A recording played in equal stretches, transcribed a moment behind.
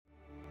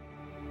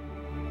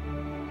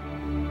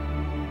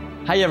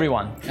Hi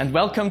everyone, and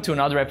welcome to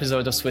another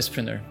episode of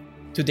Swisspreneur.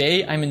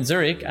 Today I'm in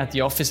Zurich at the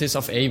offices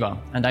of Ava,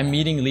 and I'm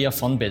meeting Leah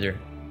von Bidder.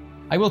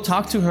 I will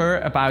talk to her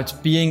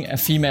about being a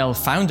female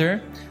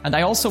founder, and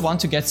I also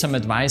want to get some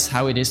advice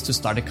how it is to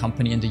start a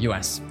company in the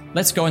US.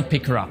 Let's go and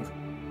pick her up.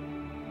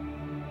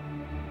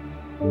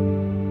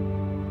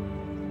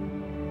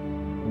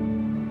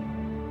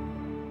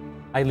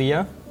 Hi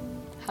Leah.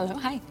 Hello,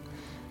 hi.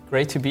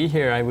 Great to be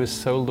here. I was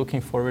so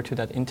looking forward to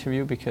that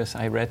interview because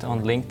I read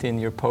on LinkedIn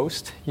your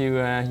post.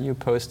 You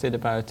posted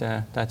about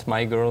that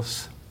my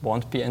girls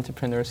won't be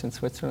entrepreneurs in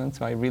Switzerland,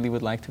 so I really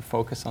would like to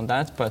focus on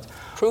that. But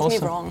prove me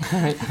wrong.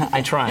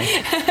 I try.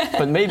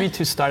 But maybe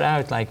to start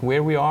out, like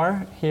where we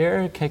are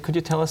here, could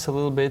you tell us a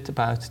little bit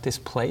about this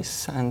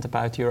place and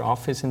about your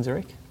office in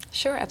Zurich?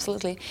 Sure,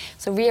 absolutely.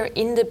 So we are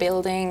in the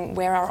building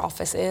where our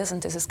office is,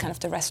 and this is kind of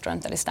the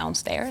restaurant that is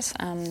downstairs,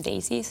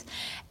 Daisy's.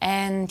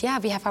 And yeah,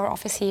 we have our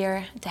office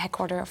here. The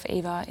headquarters of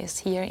Ava is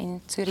here in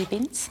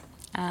Zürich-Binz,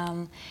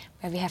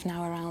 where we have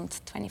now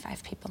around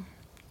 25 people.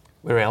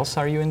 Where else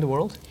are you in the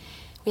world?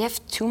 We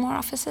have two more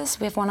offices.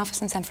 We have one office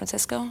in San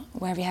Francisco,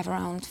 where we have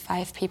around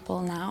 5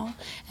 people now.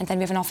 And then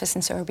we have an office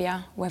in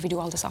Serbia, where we do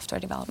all the software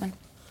development.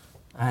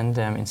 And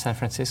in San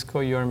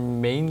Francisco, you're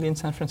mainly in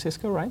San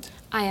Francisco, right?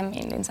 I am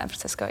mainly in San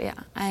Francisco, yeah.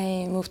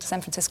 I moved to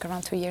San Francisco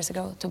around 2 years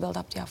ago to build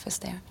up the office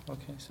there.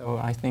 Okay, so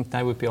I think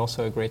that would be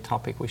also a great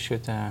topic. We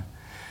should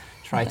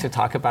try to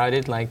talk about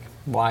it, like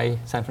why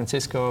San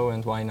Francisco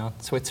and why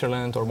not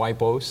Switzerland or why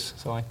both.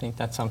 So I think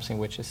that's something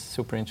which is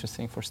super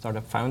interesting for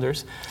startup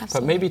founders. Absolutely.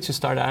 But maybe to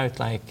start out,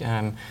 like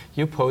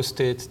you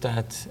posted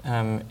that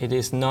it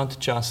is not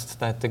just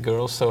that the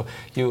girls, so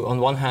you on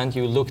one hand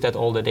you looked at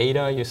all the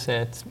data, you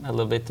said a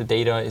little bit the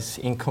data is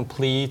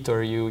incomplete,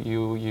 or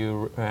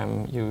you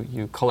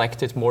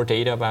collected more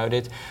data about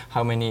it,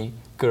 how many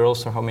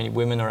girls or how many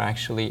women are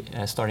actually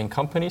starting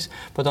companies.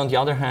 But on the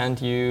other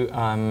hand,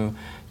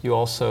 you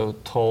also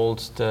told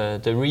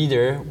the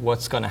reader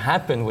what's going to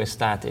happen with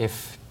that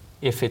if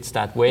it's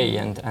that way,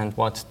 and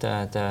what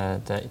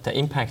the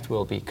impact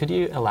will be. Could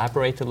you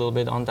elaborate a little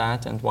bit on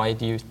that, and why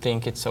do you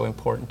think it's so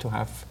important to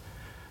have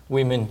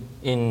women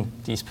in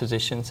these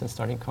positions and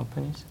starting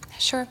companies?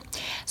 Sure.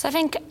 So I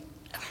think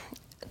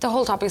the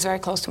whole topic is very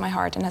close to my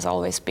heart and has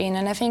always been.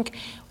 And I think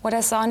what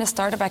I saw in the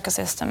startup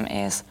ecosystem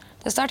is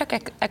the startup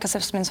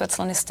ecosystem in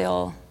Switzerland is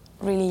still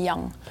really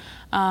young.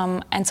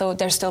 And so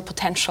there's still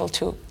potential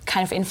to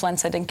kind of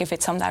influence it and give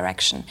it some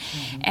direction.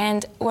 Mm-hmm.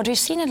 And what we've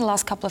seen in the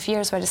last couple of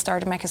years where the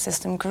startup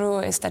ecosystem grew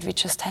is that we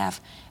just have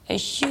a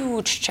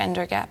huge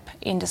gender gap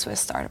in the Swiss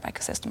startup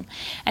ecosystem.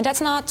 And that's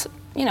not,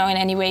 in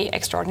any way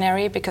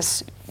extraordinary,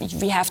 because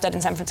we have that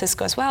in San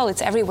Francisco as well.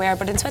 It's everywhere,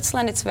 but in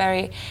Switzerland it's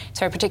very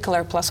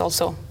particular. Plus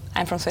also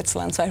I'm from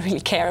Switzerland, so I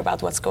really care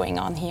about what's going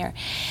on here.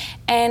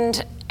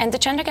 And the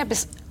gender gap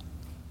is,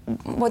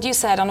 what you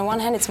said, on the one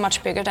hand, it's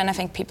much bigger than I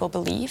think people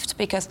believed,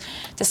 because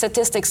the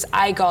statistics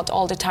I got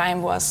all the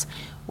time was,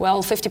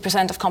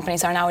 50% of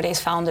companies are nowadays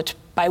founded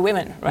by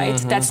women, right?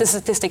 Mm-hmm. That's the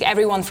statistic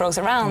everyone throws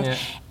around. Yeah.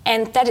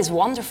 And that is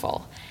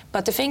wonderful.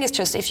 But the thing is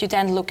just, if you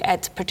then look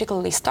at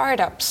particularly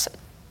startups,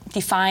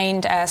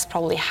 defined as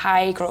probably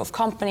high growth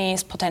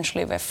companies,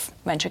 potentially with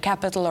venture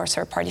capital or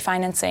third-party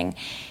financing,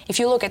 if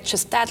you look at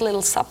just that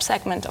little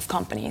sub-segment of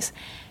companies,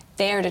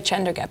 there the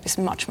gender gap is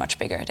much, much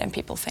bigger than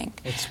people think.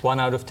 It's 1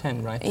 out of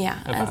 10, right? Yeah,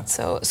 and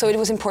so it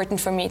was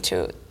important for me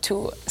to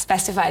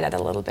specify that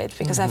a little bit,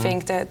 because mm-hmm. I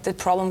think that the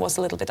problem was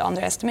a little bit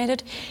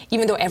underestimated,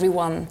 even though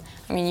everyone,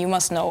 you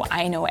must know,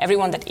 I know,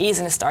 everyone that is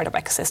in a startup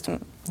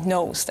ecosystem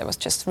knows there was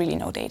just really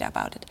no data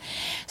about it.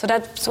 So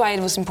that's why it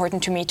was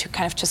important to me to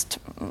kind of just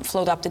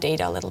float up the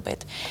data a little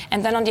bit.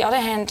 And then on the other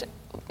hand,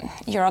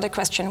 your other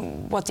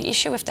question, what the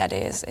issue with that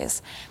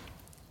is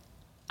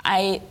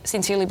I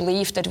sincerely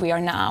believe that we are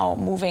now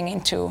moving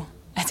into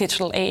a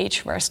digital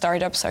age where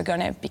startups are going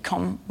to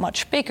become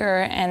much bigger,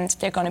 and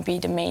they're going to be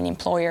the main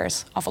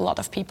employers of a lot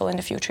of people in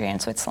the future here in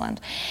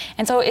Switzerland.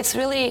 And so it's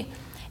really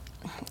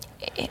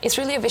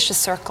a vicious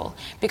circle,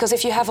 because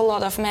if you have a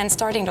lot of men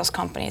starting those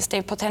companies,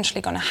 they're potentially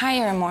going to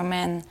hire more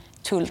men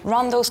to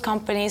run those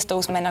companies.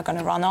 Those men are going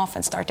to run off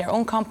and start their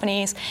own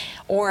companies,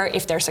 or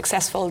if they're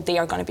successful, they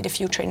are going to be the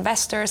future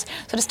investors.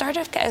 So the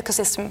startup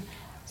ecosystem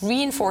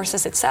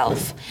reinforces itself.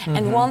 Mm-hmm.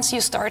 And once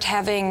you start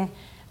having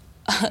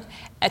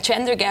a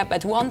gender gap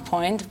at one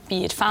point,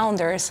 be it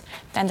founders,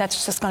 then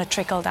that's just going to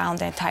trickle down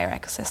the entire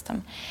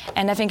ecosystem.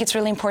 And I think it's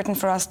really important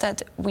for us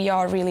that we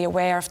are really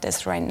aware of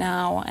this right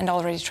now and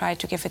already try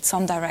to give it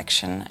some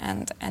direction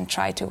and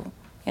try to,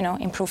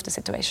 improve the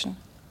situation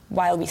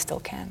while we still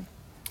can.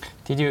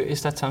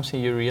 Is that something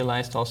you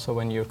realized also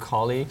when your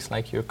colleagues,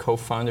 like your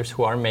co-founders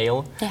who are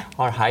male,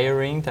 are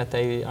hiring, that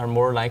they are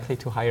more likely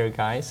to hire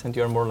guys and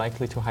you're more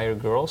likely to hire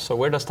girls? So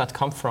where does that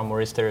come from?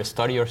 Or is there a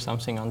study or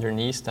something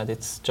underneath that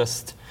it's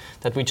just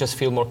that we just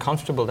feel more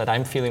comfortable, that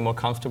I'm feeling more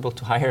comfortable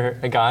to hire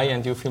a guy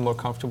and you feel more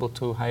comfortable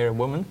to hire a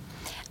woman?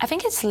 I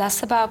think it's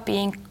less about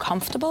being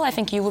comfortable. I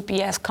think you would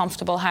be as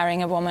comfortable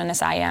hiring a woman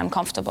as I am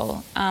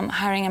comfortable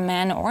hiring a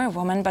man or a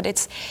woman, but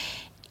it's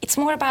it's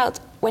more about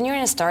when you're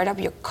in a startup,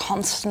 you're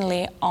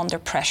constantly under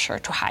pressure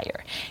to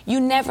hire. You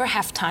never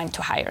have time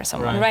to hire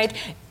someone, right?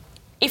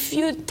 If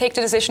you take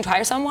the decision to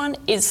hire someone,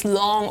 it's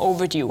long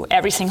overdue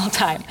every single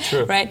time,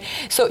 right?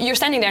 So you're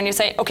standing there and you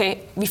say,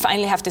 okay, we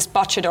finally have this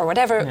budget or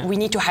whatever, we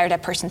need to hire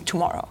that person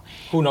tomorrow.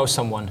 Who knows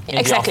someone in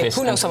exactly, the office?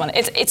 Who knows someone?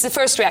 It's the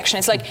first reaction.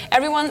 It's like,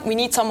 everyone, we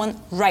need someone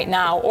right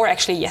now, or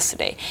actually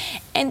yesterday.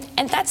 And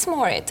that's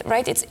more it,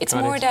 right? It's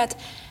more that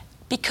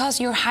because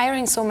you're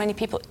hiring so many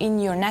people in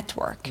your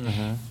network,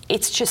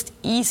 it's just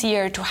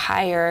easier to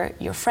hire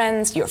your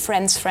friends'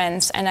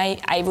 friends. And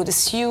I would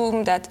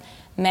assume that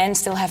men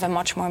still have a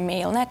much more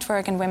male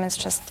network and women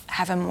just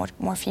have a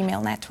more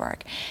female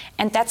network.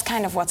 And that's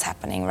kind of what's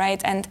happening,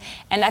 right? And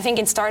I think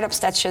in startups,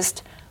 that's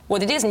just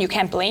what it is, and you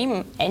can't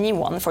blame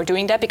anyone for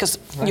doing that because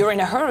you're in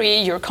a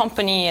hurry, your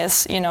company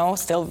is,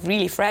 still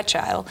really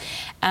fragile.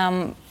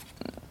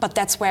 But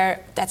that's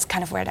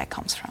kind of where that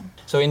comes from.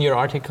 So in your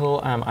article,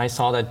 I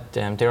saw that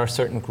there are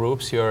certain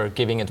groups you're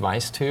giving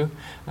advice to.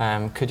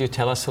 Could you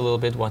tell us a little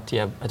bit what the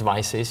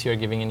advice is you're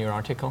giving in your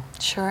article?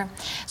 Sure.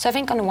 So I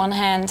think on the one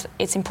hand,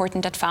 it's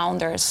important that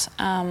founders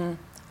are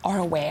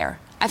aware.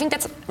 I think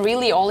that's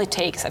really all it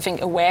takes, I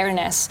think,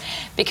 awareness.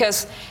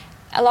 Because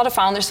a lot of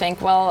founders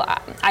think, well,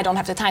 I don't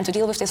have the time to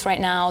deal with this right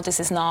now. This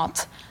is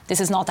not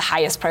the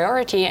highest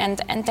priority.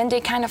 And then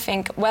they kind of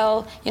think,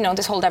 well,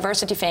 this whole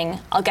diversity thing,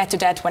 I'll get to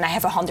that when I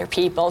have 100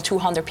 people,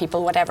 200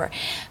 people, whatever.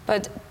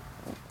 But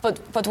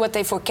what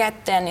they forget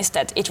then is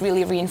that it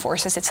really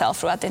reinforces itself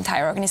throughout the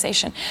entire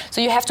organization.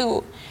 So you have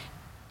to,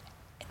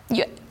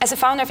 as a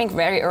founder, I think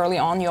very early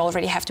on, you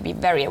already have to be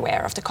very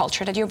aware of the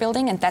culture that you're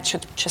building, and that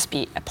should just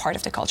be a part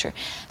of the culture.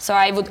 So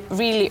I would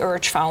really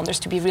urge founders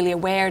to be really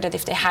aware that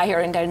if they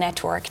hire in their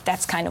network,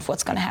 that's kind of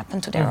what's going to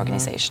happen to their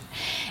organization.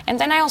 And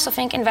then I also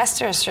think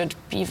investors should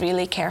be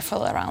really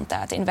careful around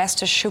that.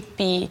 Investors should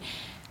be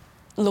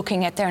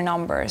looking at their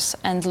numbers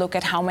and look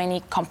at how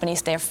many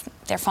companies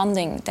they're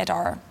funding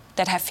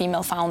that have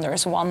female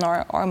founders, one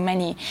or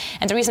many.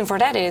 And the reason for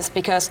that is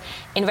because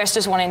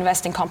investors want to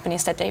invest in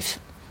companies that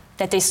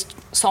they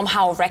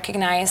somehow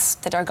recognize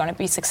that are going to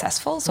be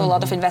successful. So a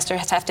lot of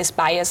investors have this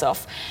bias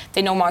of,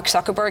 they know Mark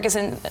Zuckerberg is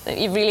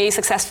really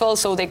successful,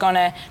 so they're going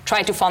to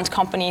try to fund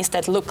companies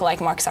that look like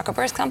Mark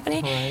Zuckerberg's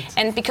company. Right.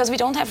 And because we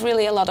don't have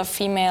really a lot of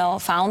female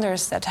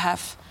founders that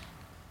have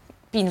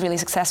been really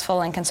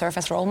successful and can serve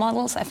as role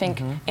models, I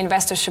think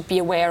investors should be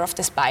aware of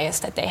this bias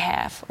that they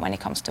have when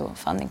it comes to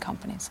funding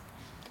companies.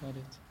 Got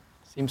it.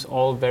 Seems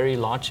all very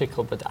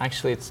logical, but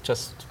actually it's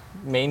just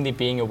mainly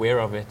being aware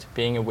of it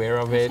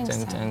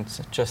and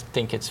just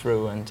think it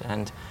through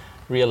and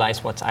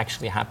realize what's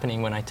actually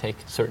happening when I take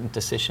certain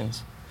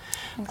decisions.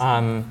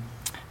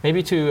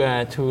 Maybe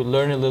to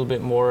learn a little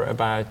bit more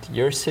about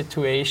your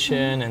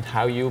situation and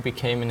how you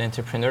became an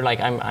entrepreneur. Like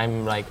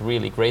I'm like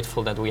really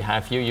grateful that we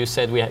have you. You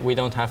said we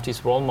don't have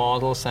these role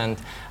models, and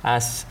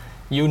as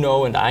you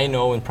know and I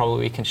know and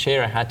probably we can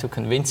share, I had to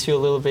convince you a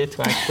little bit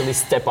to actually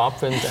step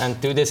up and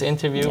do this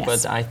interview. Yes.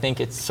 But I think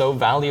it's so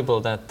valuable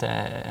that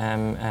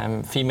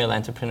female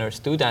entrepreneurs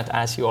do that,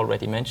 as you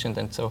already mentioned,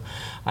 and so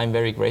I'm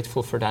very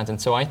grateful for that. And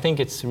so I think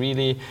it's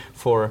really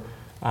for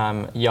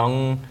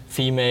young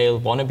female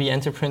wannabe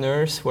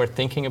entrepreneurs who are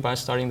thinking about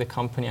starting the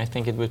company, I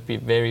think it would be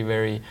very,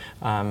 very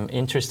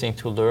interesting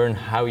to learn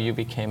how you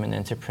became an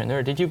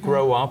entrepreneur. Did you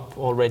grow up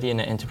already in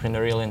an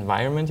entrepreneurial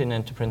environment, in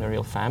an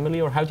entrepreneurial family,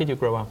 or how did you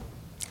grow up?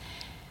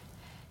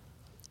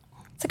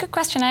 It's a good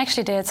question. I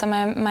actually did. So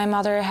my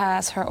mother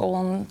has her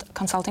own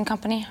consulting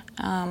company,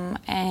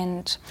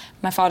 and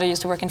my father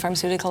used to work in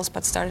pharmaceuticals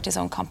but started his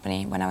own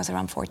company when I was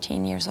around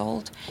 14 years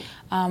old.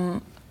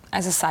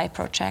 As a side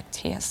project.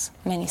 He has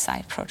many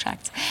side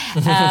projects.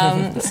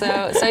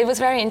 So it was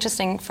very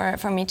interesting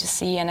for me to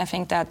see, and I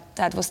think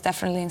that was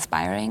definitely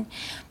inspiring.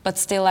 But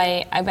still,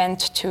 I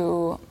went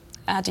to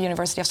the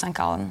University of St.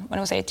 Gallen when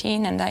I was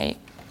 18, and I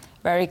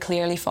very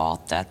clearly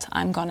thought that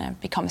I'm going to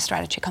become a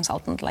strategy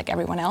consultant like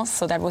everyone else.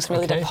 So that was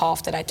really the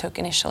path that I took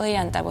initially,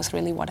 and that was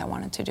really what I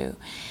wanted to do.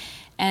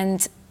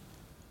 And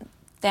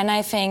then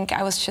I think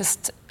I was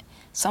just,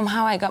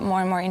 somehow I got more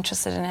and more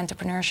interested in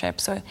entrepreneurship.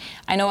 So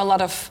I know a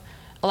lot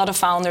of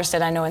founders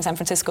that I know in San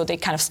Francisco, they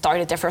kind of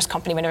started their first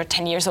company when they were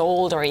 10 years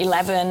old or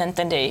 11, and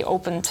then they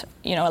opened,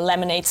 a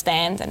lemonade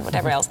stand and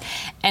whatever else.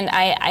 And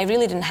I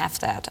really didn't have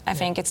that. I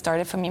think it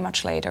started for me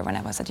much later when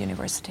I was at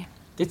university.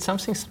 Did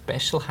something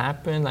special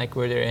happen? Like,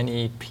 were there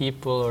any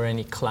people or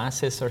any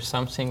classes or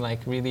something, like,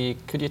 really,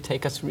 could you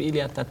take us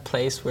really at that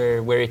place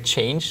where it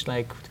changed?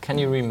 Like, can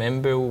you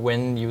remember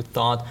when you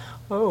thought,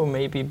 oh,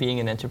 maybe being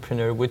an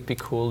entrepreneur would be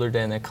cooler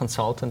than a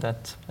consultant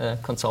at a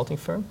consulting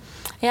firm?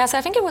 Yeah, so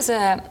I think it was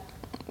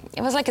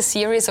like a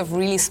series of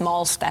really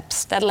small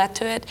steps that led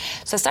to it.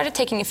 So I started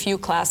taking a few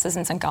classes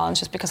in St. Gallen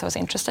just because I was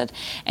interested.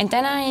 And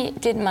then I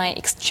did my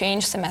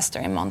exchange semester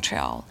in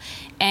Montreal.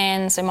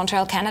 And so in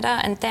Montreal, Canada.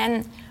 And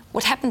then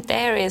what happened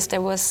there is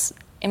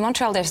in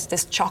Montreal, there's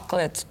this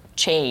chocolate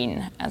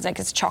chain, like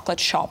it's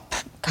chocolate shop,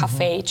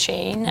 cafe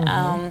chain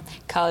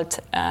called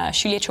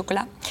Juliet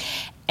Chocolat.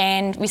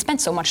 And we spent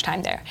so much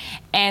time there.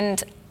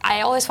 And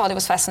I always thought it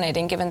was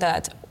fascinating, given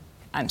that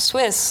I'm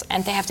Swiss,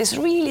 and they have this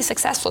really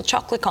successful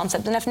chocolate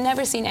concept, and I've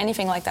never seen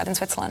anything like that in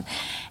Switzerland.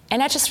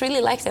 And I just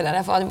really liked it, and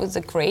I thought it was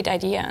a great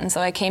idea. And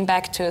so I came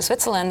back to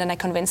Switzerland, and I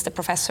convinced the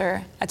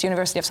professor at the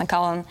University of St.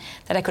 Gallen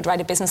that I could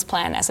write a business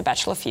plan as a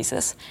bachelor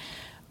thesis,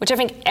 which I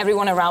think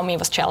everyone around me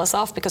was jealous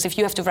of, because if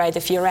you have to write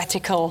a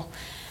theoretical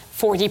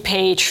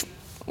 40-page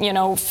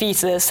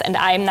thesis, and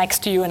I'm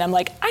next to you, and I'm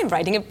like, I'm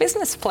writing a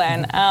business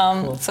plan.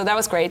 Cool. So that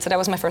was great. So that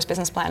was my first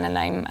business plan,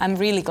 and I'm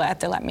really glad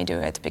they let me do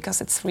it,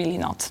 because it's really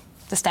not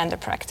the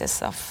standard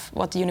practice of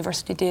what the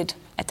university did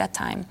at that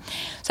time.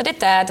 So I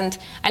did that, and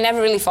I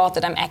never really thought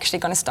that I'm actually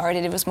going to start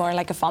it. It was more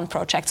like a fun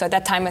project. So at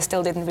that time, I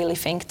still didn't really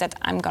think that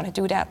I'm going to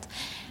do that.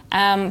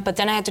 But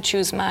then I had to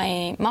choose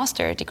my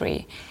master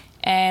degree,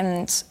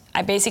 and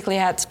I basically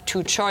had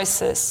two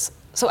choices.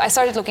 So I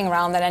started looking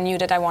around, and I knew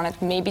that I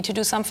wanted maybe to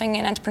do something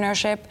in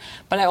entrepreneurship,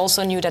 but I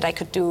also knew that I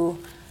could do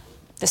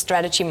the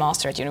strategy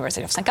master at the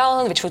University of St.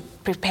 Gallen, which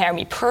would prepare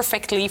me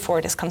perfectly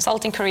for this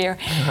consulting career.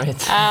 Right.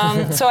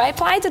 So I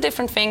applied to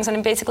different things,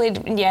 and basically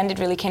in the end it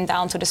really came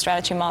down to the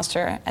strategy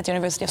master at the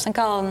University of St.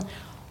 Gallen,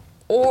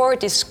 or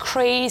this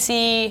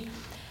crazy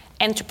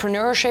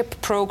entrepreneurship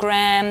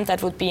program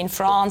that would be in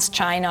France,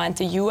 China, and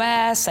the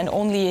US, and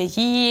only a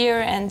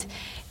year, and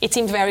it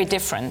seemed very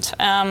different.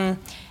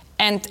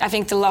 And I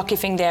think the lucky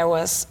thing there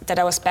was that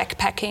I was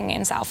backpacking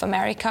in South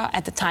America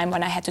at the time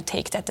when I had to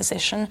take that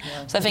decision.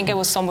 Yeah. So I think I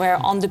was somewhere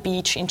on the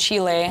beach in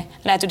Chile,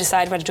 and I had to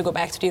decide whether to go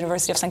back to the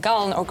University of St.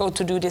 Gallen or go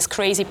to do this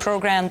crazy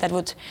program that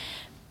would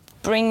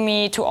bring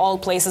me to all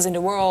places in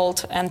the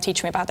world and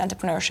teach me about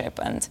entrepreneurship.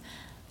 And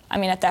I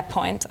mean, at that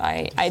point,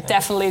 I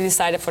definitely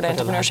decided for the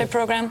entrepreneurship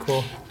program.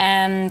 Cool.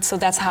 And so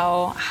that's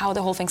how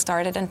the whole thing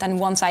started. And then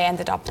once I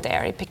ended up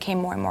there, it became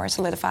more and more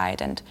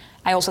solidified. And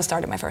I also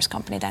started my first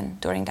company then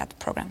during that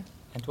program.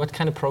 And what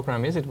kind of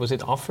program is it? Was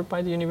it offered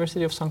by the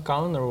University of St.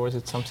 Gallen, or was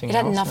it something else?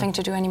 It had nothing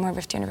to do anymore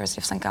with the University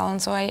of St. Gallen.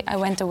 So I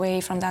went away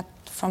from that,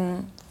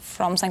 from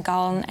St.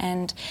 Gallen,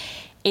 and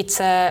it's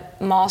a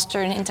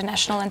master in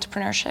international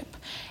entrepreneurship.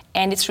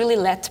 And it's really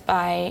led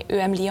by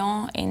EM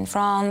Lyon in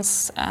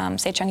France,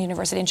 Zhejiang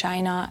University in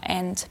China,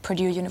 and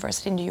Purdue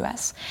University in the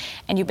US.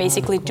 And you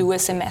basically do a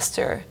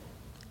semester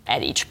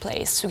at each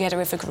place together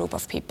with a group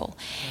of people.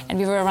 And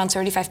we were around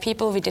 35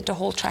 people. We did the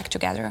whole track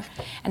together.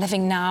 And I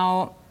think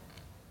now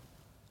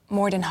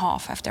more than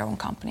half have their own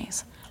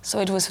companies. So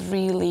it was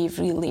really,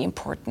 really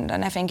important.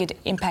 And I think it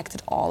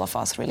impacted all of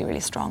us really, really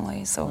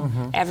strongly. So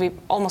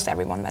almost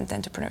everyone went the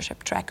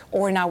entrepreneurship track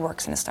or now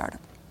works in a startup.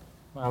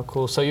 Wow,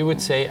 cool. So you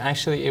would say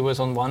actually it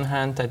was on one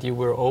hand that you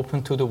were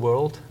open to the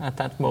world at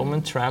that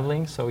moment,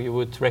 traveling. So you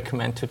would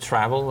recommend to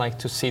travel, like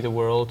to see the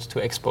world, to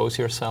expose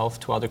yourself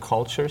to other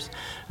cultures.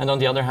 And on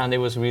the other hand, it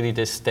was really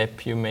this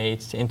step you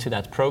made into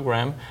that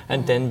program,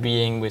 and then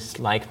being with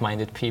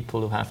like-minded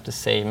people who have the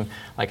same,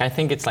 like I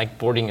think it's like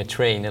boarding a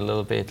train a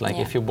little bit. Like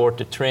if you board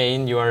the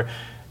train, you're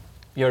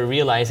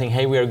realizing,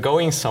 hey, we are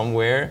going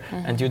somewhere,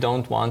 and you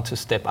don't want to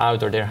step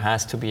out, or there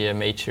has to be a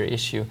major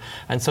issue.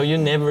 And so you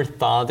never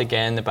thought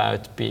again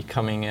about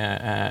becoming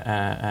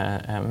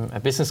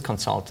a business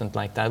consultant.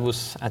 Like that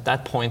was, at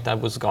that point, that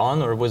was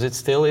gone, or is it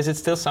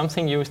still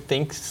something you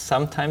think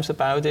sometimes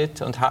about it?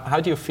 And how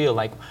do you feel?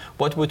 Like,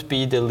 what would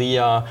be the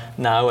Leah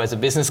now as a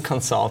business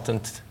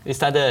consultant? Is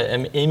that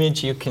an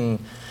image you can...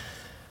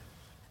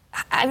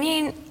 I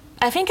mean,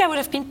 I think I would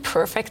have been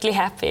perfectly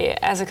happy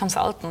as a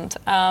consultant.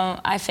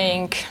 I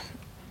think,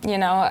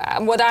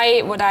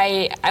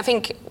 I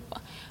think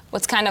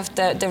what's kind of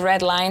the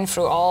red line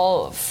through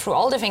all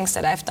the things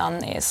that I've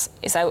done is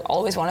I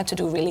always wanted to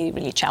do really,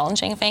 really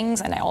challenging things,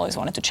 and I always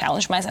wanted to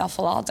challenge myself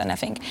a lot. And I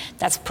think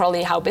that's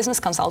probably how business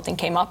consulting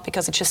came up,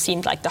 because it just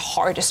seemed like the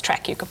hardest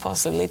track you could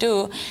possibly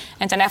do.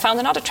 And then I found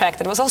another track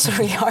that was also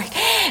really hard.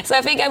 So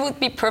I think I would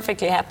be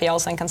perfectly happy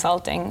also in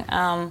consulting.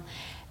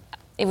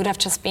 It would have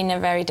just been a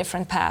very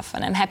different path,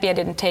 and I'm happy I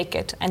didn't take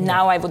it. And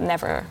now I would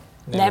never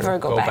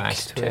go back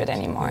to it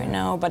anymore. Yeah.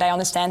 No, but I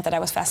understand that I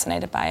was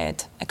fascinated by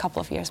it a couple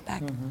of years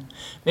back.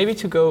 Maybe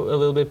to go a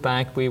little bit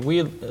back, we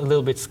a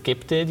little bit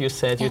skipped it. You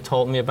said you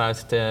told me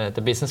about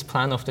the business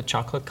plan of the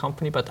chocolate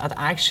company, but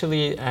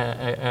actually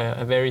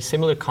a very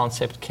similar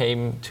concept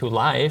came to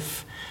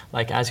life,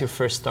 like as your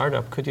first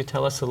startup. Could you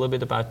tell us a little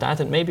bit about that,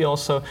 and maybe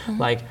also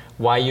like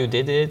why you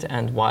did it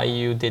and why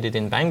you did it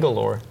in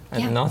Bangalore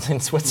and not in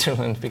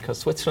Switzerland, because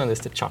Switzerland is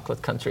the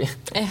chocolate country.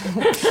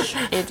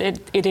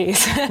 It is.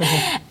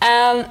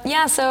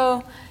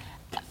 So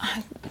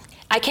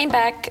I came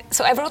back,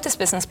 so I wrote this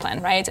business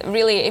plan, right?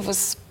 Really, it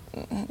was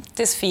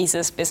this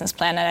thesis business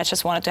plan, and I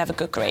just wanted to have a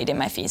good grade in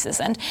my thesis.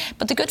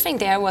 But the good thing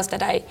there was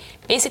that I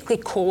basically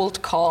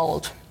cold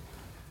called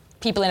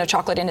people in the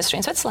chocolate industry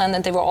in Switzerland,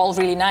 and they were all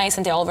really nice,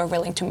 and they all were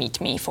willing to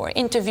meet me for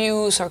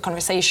interviews or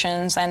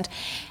conversations, and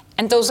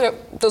those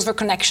were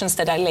connections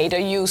that I later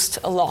used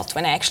a lot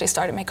when I actually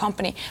started my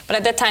company. But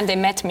at that time, they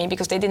met me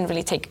because they didn't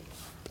really take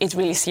it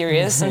really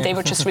serious, and they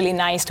were just really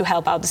nice to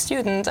help out the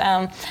student.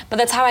 But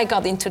that's how I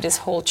got into this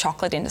whole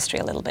chocolate industry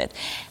a little bit.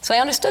 So I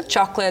understood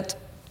chocolate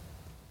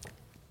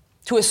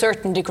to a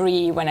certain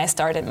degree when I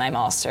started my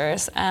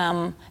master's.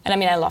 And I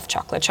mean, I love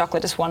chocolate.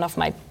 Chocolate is one of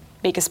my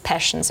biggest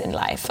passions in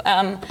life.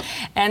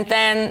 And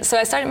then, so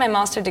I started my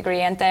master's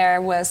degree, and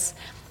there was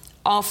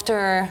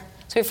after.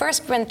 So we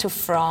first went to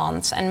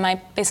France, and my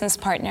business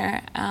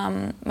partner,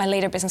 my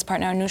later business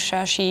partner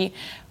Anusha, she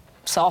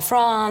saw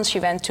France. She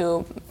went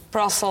to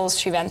Brussels,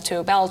 she went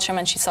to Belgium,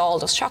 and she saw all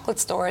those chocolate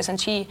stores, and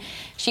she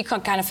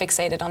got kind of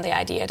fixated on the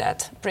idea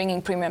that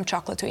bringing premium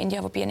chocolate to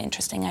India would be an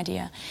interesting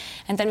idea.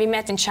 And then we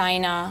met in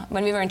China.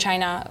 When we were in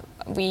China,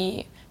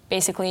 we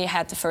basically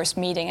had the first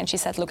meeting, and she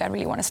said, look, I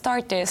really want to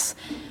start this.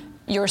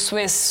 You're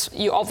Swiss,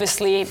 you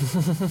obviously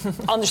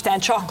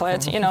understand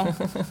chocolate, you know.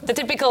 The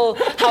typical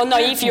how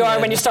naive you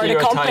are when you start a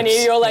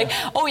company. You're like,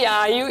 oh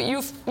yeah,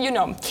 you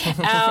know.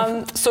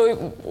 So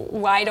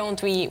why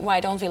don't we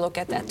look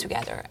at that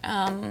together?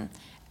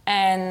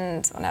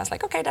 And I was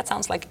like, okay, that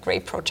sounds like a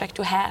great project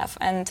to have.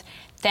 And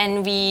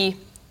then we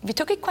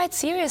took it quite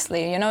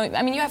seriously, you know.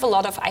 I mean, you have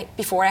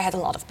before I had a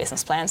lot of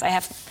business plans. I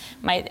have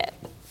my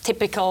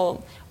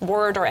typical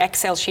Word or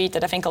Excel sheet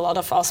that I think a lot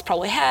of us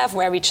probably have,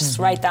 where we just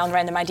write down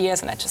random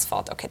ideas, and I just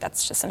thought, okay,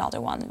 that's just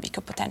another one we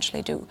could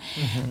potentially do.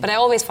 But I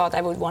always thought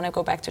I would want to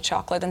go back to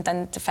chocolate, and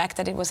then the fact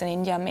that it was in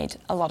India made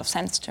a lot of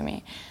sense to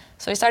me.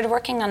 So we started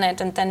working on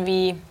it, and then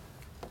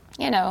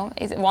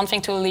one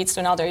thing leads to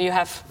another. You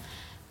have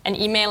an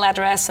email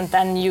address, and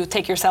then you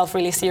take yourself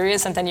really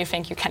serious, and then you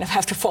think you kind of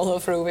have to follow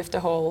through with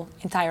the whole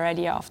entire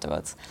idea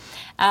afterwards.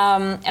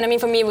 And I mean,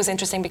 for me, it was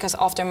interesting because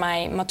after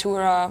my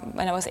Matura,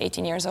 when I was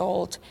 18 years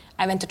old,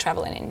 I went to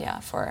travel in India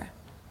for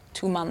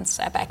 2 months.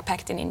 I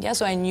backpacked in India,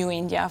 so I knew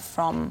India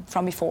from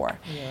before.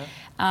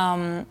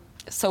 Yeah.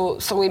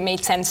 So it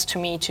made sense to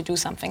me to do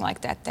something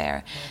like that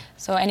there. Yeah.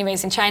 So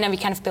anyways, in China, we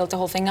kind of built the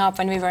whole thing up.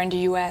 When we were in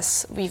the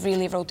US, we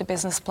really wrote the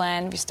business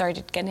plan. We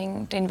started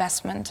getting the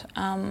investment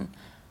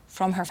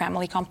from her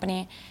family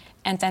company.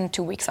 And then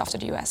 2 weeks after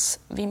the US,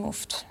 we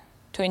moved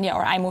to India,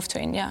 or I moved to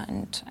India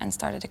and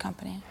started the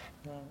company.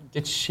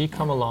 Did she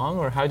come along,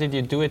 or how did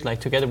you do it, like,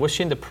 together? Was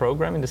she in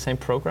the same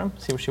program?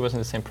 She was in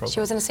the same program?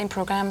 She was in the same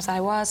program as I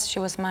was. She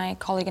was my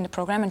colleague in the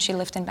program, and she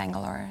lived in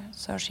Bangalore.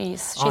 So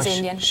she's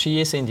Indian. She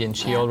is Indian.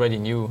 She already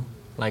knew,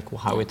 like,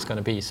 how it's going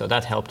to be. So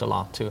that helped a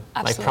lot, too.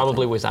 Absolutely. Like,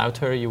 probably without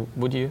her,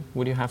 would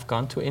you have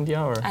gone to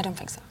India, or? I don't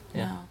think so.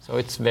 Yeah. No. So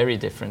it's very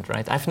different,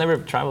 right? I've never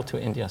traveled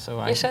to India, so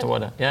I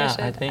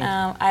think.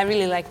 I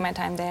really like my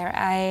time there.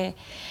 I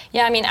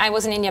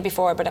was in India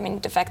before, but I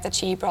mean, the fact that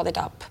she brought it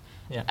up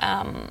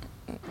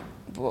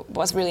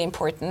was really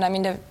important. I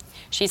mean,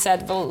 she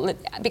said, well,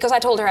 because I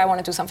told her I want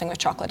to do something with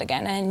chocolate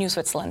again, and I knew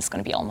Switzerland is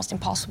going to be almost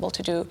impossible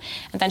to do.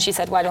 And then she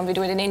said, why don't we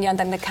do it in India? And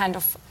then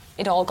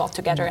it all got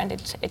together, and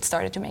it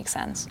started to make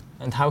sense.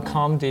 And how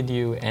come did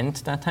you end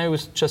that time? It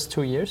was just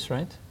 2 years,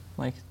 right?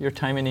 Like, your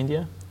time in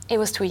India? It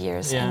was 2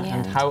 years. Yeah, in the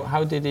and end.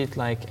 how did it,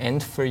 like,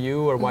 end for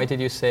you, or why did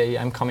you say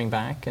I'm coming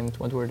back, and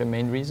what were the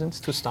main reasons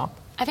to stop?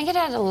 I think it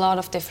had a lot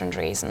of different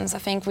reasons. I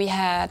think we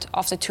had,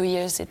 after 2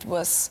 years,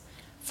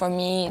 for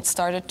me, it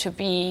started to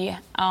be,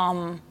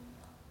 I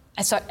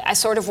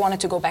sort of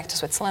wanted to go back to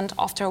Switzerland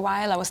after a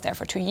while. I was there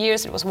for 2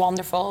 years, it was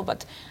wonderful,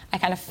 but I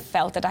kind of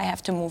felt that I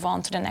have to move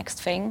on to the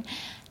next thing.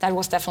 That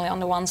was definitely on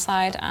the one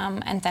side,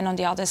 and then on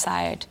the other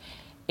side,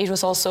 it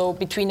was also,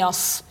 between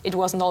us, it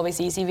wasn't always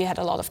easy. We had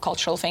a lot of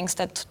cultural things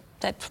that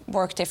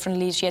worked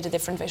differently. She had a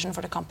different vision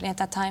for the company at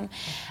that time.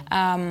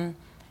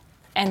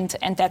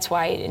 And that's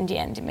why, in the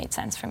end, it made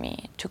sense for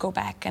me to go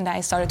back. And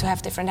I started to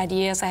have different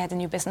ideas. I had a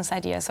new business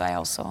idea, so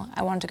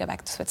I wanted to go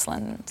back to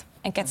Switzerland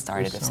and get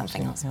started with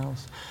something else.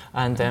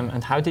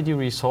 And how did you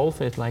resolve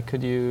it? Like,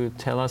 could you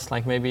tell us,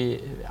 like,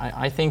 maybe,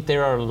 I think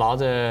there are a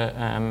lot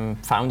of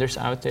founders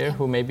out there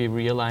who maybe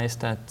realize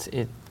that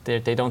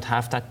they don't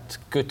have that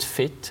good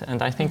fit,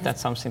 and I think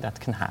that's something that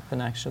can happen,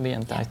 actually,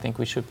 and I think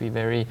we should be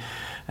very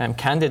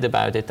candid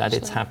about it, that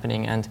it's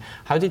happening. And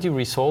how did you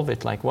resolve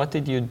it? Like, what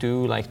did you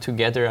do, like,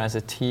 together as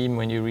a team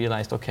when you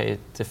realized, okay,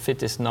 the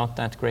fit is not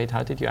that great?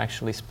 How did you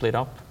actually split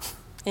up?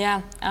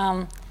 Yeah,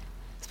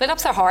 split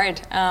ups are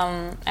hard,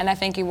 and I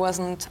think it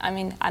wasn't, I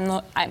mean,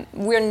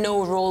 we're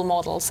no role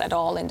models at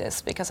all in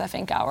this, because I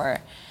think our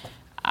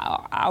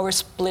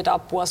split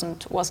up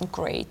wasn't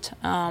great.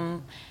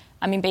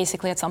 I mean,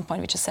 basically, at some point,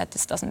 we just said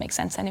this doesn't make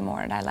sense anymore,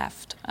 and I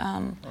left.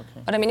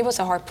 But I mean, it was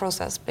a hard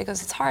process,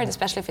 because it's hard,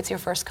 especially if it's your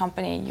first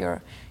company.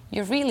 You're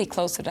really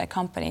close to that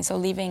company, so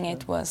leaving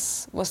it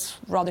was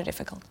rather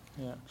difficult.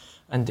 Yeah.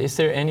 And is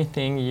there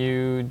anything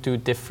you do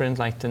different,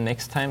 like the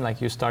next time,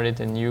 like you started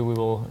we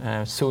will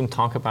soon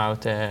talk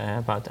about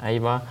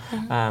Ava.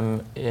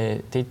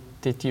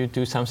 Did you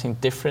do something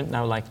different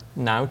now, like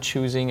now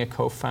choosing a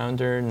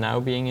co-founder,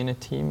 now being in a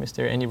team? Is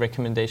there any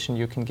recommendation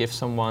you can give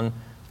someone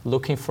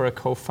looking for a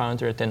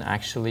co-founder than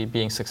actually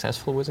being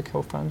successful with a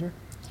co-founder?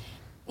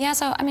 Yeah,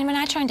 so I mean, when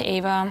I joined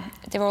Ava,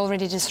 there were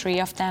already the 3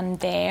 of them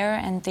there,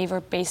 and they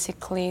were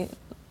basically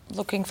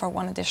looking for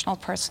one additional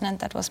person, and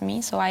that was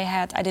me. So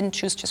I didn't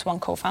choose just one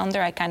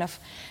co-founder. I kind of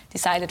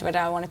decided whether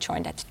I want to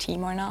join that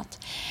team or not.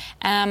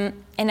 And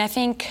I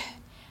think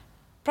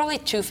probably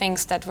 3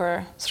 things that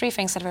were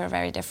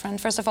very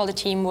different. First of all, the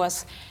team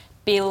was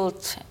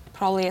built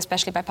probably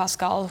especially by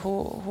Pascal, who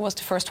was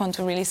the first one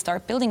to really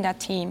start building that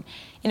team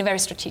in a very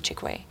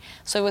strategic way.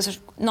 So it was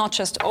not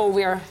just, oh,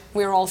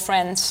 we're all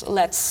friends,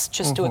 let's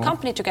just do a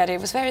company together.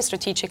 It was very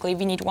strategically,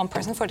 we need one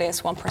person for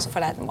this, one person for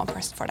that, and one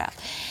person for that.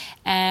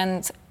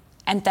 And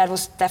that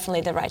was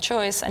definitely the right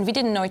choice. And we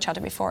didn't know each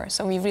other before,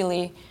 so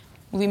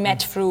we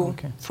met through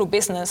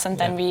business, and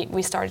then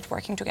we started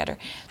working together.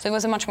 So it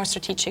was a much more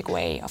strategic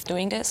way of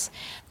doing this.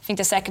 I think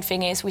the second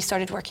thing is we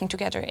started working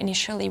together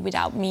initially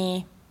without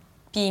me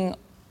being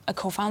a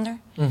co-founder.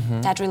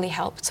 That really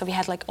helped. So we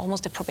had like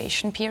almost a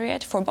probation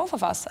period for both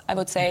of us, I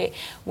would say,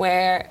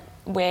 where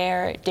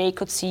they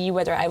could see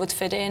whether I would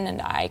fit in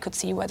and I could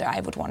see whether I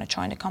would want to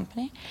join the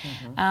company.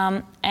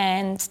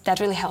 And that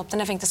really helped.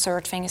 And I think the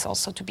third thing is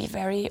also to be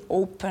very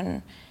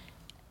open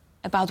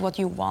about what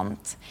you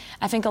want.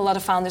 I think a lot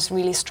of founders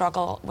really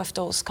struggle with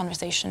those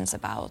conversations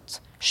about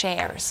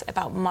shares,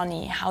 about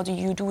money. How do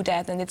you do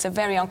that? And it's a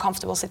very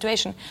uncomfortable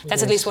situation.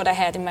 That's at least what I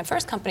had in my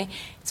first company.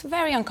 It's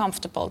very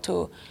uncomfortable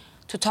to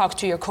talk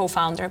to your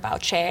co-founder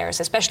about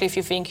shares, especially if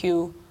you think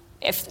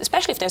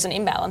especially if there's an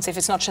imbalance, if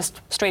it's not just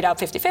straight out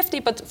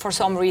 50-50, but for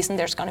some reason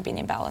there's going to be an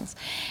imbalance.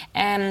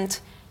 And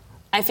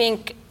I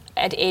think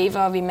at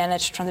Ava, we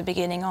managed from the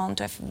beginning on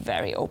to have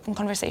very open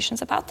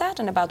conversations about that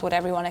and about what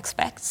everyone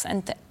expects,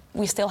 and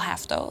we still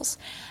have those.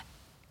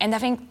 And I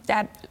think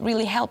that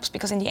really helps,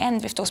 because in the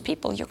end, with those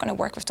people, you're going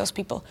to work with those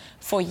people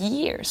for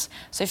years.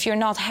 So if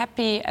you're not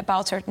happy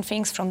about certain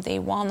things from day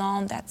one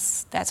on,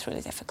 that's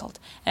really difficult.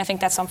 And I think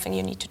that's something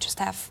you need to just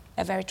have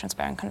a very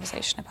transparent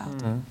conversation about.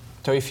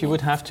 So if you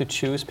would have to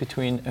choose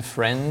between a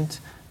friend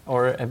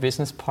or a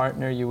business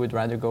partner, you would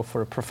rather go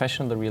for a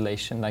professional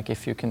relation, like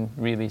if you can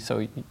really,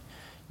 so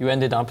you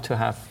ended up to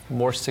have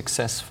more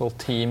successful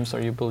teams,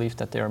 or you believe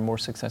that there are more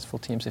successful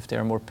teams if they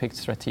are more picked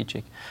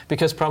strategic?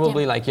 Because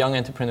probably like young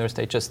entrepreneurs,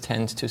 they just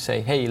tend to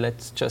say, hey,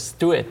 let's just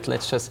do it,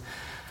 let's just...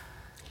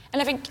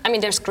 And I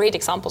mean, there's great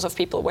examples of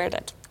people where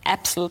that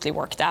absolutely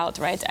worked out,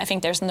 right? I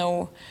think there's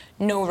no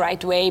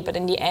right way, but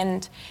in the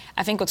end,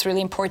 I think what's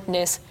really important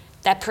is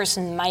that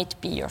person might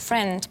be your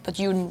friend, but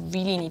you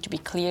really need to be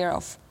clear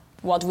of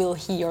what will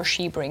he or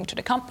she bring to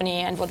the company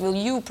and what will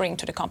you bring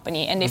to the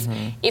company. And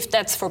if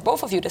that's for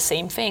both of you the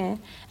same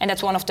thing, and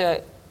that's one of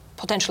the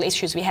potential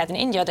issues we had in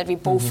India, that we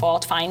both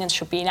thought finance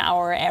should be in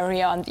our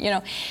area,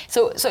 and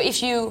so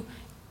if you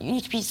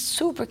need to be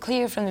super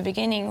clear from the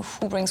beginning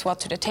who brings what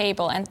to the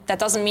table. And that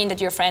doesn't mean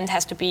that your friend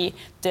has to be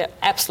the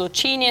absolute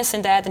genius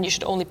in that and you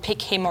should only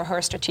pick him or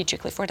her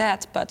strategically for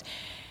that, but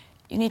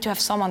you need to have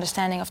some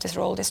understanding of this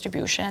role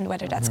distribution and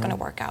whether that's going to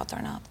work out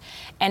or not.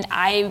 And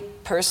I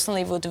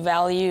personally would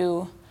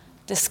value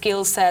the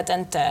skill set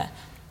and the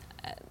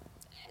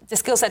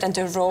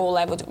role.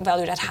 I would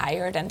value that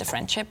higher than the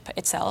friendship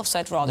itself. So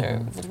I'd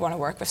rather would want to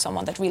work with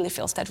someone that really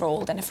fills that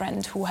role than a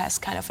friend who has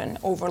kind of an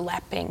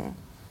overlapping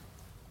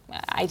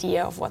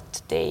idea of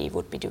what they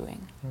would be doing.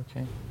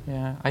 Okay,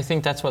 yeah. I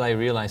think that's what I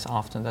realize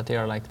often, that there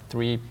are like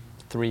three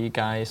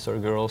guys or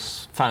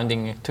girls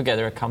founding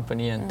together a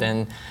company, and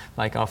then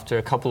like after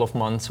a couple of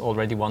months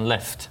already one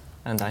left.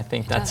 And I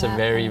think that's a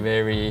very,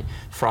 very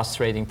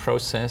frustrating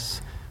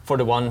process for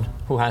the one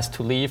who has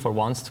to leave or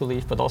wants to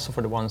leave, but also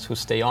for the ones who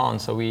stay on.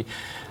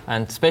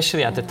 And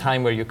especially at the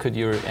time where you could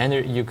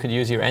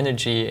use your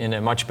energy in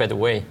a much better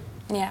way.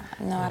 Yeah,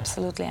 no,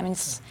 absolutely. I mean,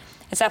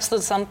 it's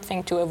absolutely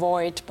something to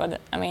avoid,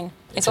 but I mean,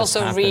 it's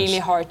also really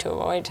hard to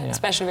avoid,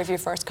 especially with your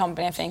first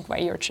company, I think, where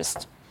you're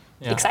just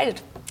excited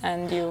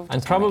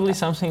and probably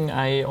something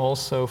I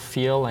also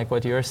feel like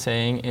what you're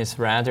saying is,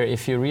 rather,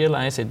 if you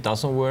realize it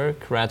doesn't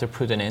work, rather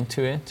put an end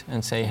to it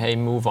and say, hey,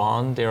 move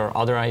on. There are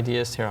other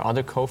ideas, there are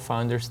other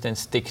co-founders, then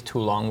stick too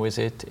long with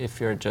it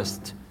if you're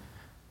just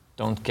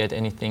don't get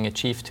anything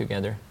achieved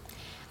together.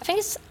 I think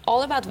it's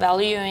all about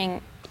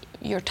valuing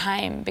your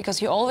time,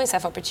 because you always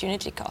have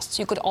opportunity costs.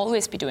 You could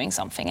always be doing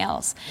something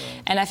else.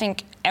 Right. And I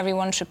think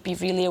everyone should be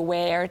really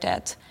aware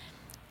that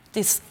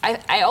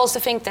I also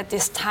think that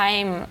this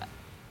time,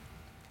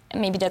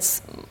 maybe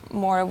that's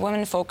more a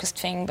women-focused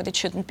thing, but it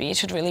shouldn't be. It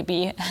should really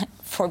be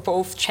for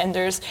both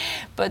genders.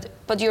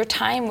 But your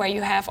time where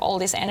you have all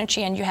this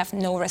energy and you have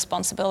no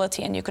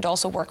responsibility, and you could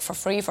also work for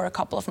free for a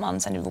couple of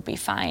months and it will be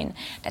fine.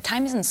 That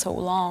time isn't so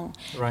long,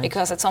 right?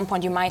 Because at some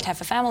point you might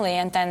have a family,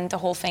 and then the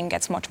whole thing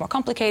gets much more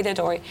complicated,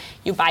 or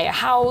you buy a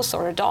house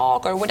or a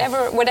dog or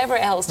whatever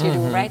else you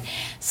do, right?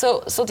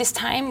 So this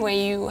time where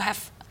you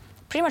have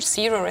pretty much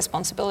zero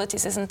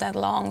responsibilities isn't that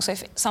long. So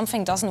if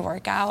something doesn't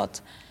work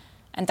out,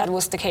 and that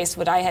was the case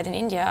what I had in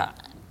India,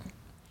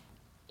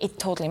 it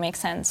totally makes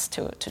sense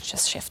to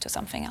just shift to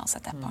something else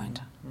at that point.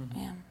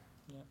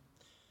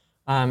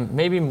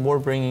 Maybe more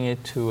bringing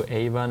it to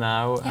Ava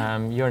now.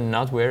 You're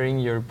not wearing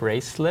your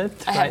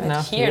bracelet right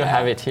now. You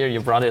have it here. You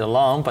brought it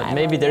along, but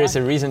maybe there is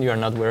a reason you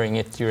are not wearing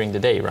it during the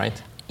day,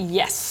 right?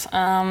 Yes.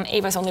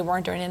 Ava's only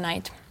worn during the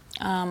night.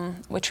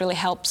 Which really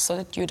helps, so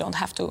that you don't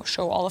have to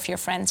show all of your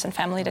friends and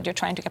family that you're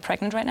trying to get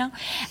pregnant right now.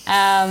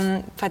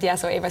 But yeah,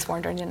 so Ava's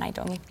worn during the night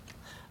only.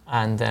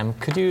 And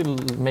could you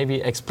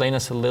maybe explain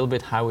us a little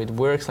bit how it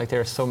works? Like,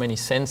 there are so many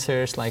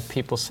sensors. Like,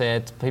 people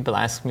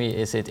ask me,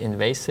 is it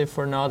invasive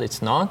or not?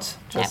 It's not,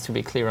 just to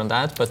be clear on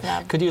that. But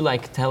could you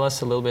like tell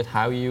us a little bit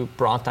how you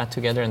brought that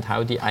together and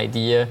how the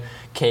idea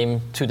came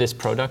to this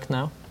product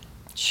now?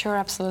 Sure,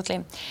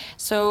 absolutely.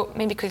 So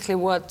maybe quickly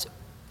what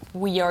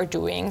we are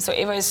doing. So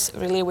Eva is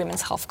really a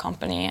women's health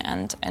company,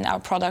 and our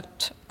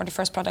product, or the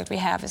first product we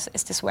have,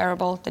 is this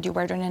wearable that you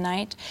wear during the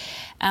night.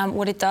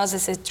 What it does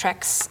is it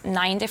tracks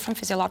 9 different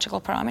physiological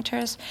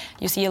parameters.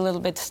 You see a little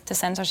bit the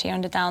sensors here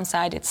on the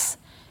downside. It's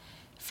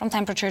from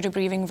temperature to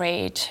breathing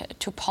rate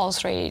to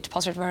pulse rate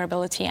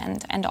variability,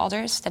 and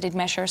others that it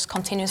measures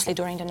continuously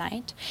during the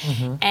night.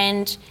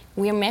 And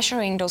we are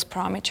measuring those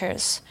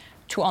parameters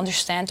to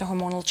understand the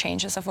hormonal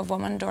changes of a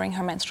woman during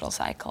her menstrual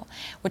cycle,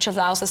 which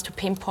allows us to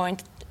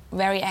pinpoint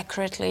very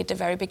accurately the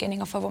very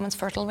beginning of a woman's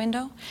fertile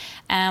window,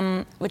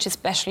 which is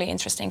especially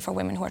interesting for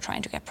women who are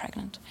trying to get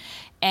pregnant.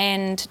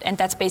 And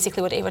that's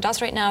basically what Eva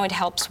does right now. It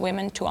helps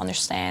women to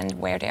understand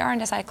where they are in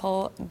the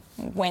cycle,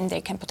 when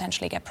they can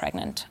potentially get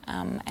pregnant,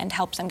 and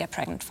helps them get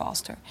pregnant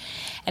faster.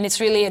 And it's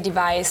really a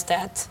device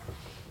that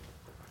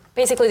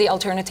basically the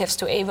alternatives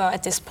to Eva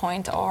at this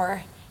point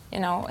are,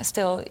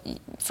 still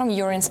from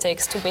urine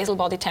sticks to basal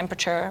body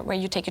temperature, where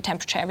you take your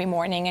temperature every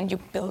morning and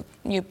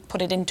you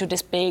put it into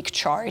this big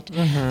chart.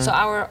 So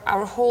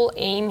our whole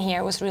aim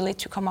here was really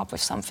to come up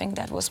with something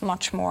that was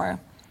much more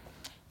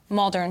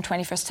modern,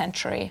 21st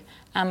century,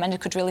 and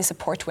it could really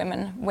support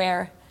women,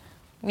 where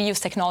we use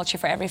technology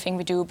for everything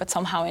we do, but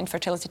somehow in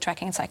fertility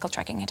tracking and cycle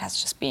tracking, it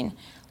has just been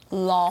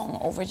long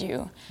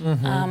overdue.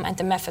 And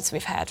the methods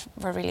we've had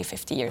were really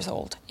 50 years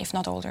old, if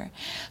not older.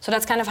 So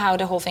that's kind of how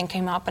the whole thing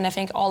came up. And I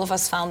think all of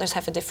us founders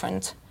have a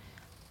different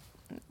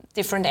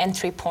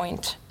entry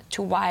point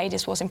to why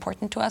this was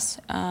important to us.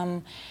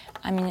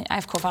 I mean, I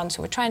have co-founders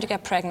who were trying to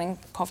get pregnant,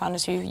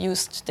 co-founders who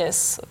used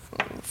this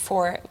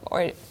for,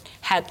 or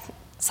had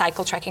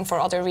cycle tracking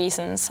for other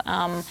reasons.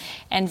 And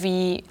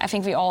I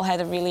think we all had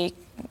a really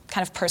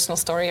kind of personal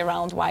story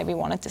around why we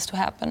wanted this to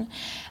happen.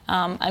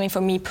 I mean,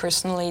 for me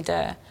personally,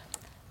 the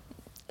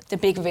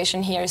big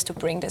vision here is to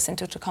bring this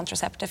into the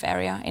contraceptive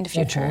area in the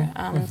future.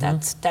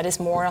 That is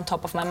more on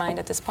top of my mind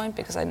at this point,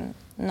 because I'm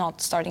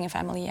not starting a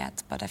family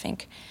yet. But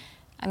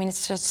I mean,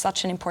 it's just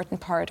such an important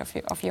part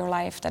of your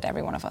life that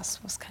every one of us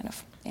was kind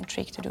of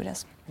intrigued to do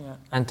this. Yeah.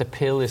 And the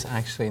pill is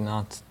actually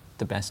not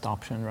the best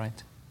option,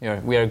 right?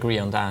 We agree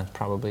on that.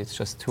 Probably it's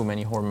just too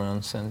many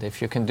hormones, and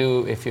if you can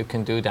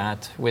do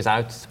that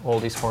without all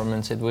these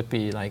hormones, it would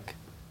be like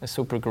a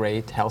super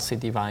great healthy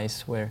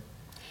device. Where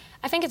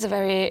I think it's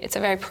a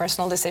very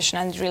personal decision,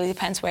 and it really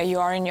depends where you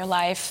are in your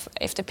life,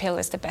 if the pill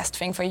is the best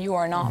thing for you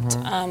or not.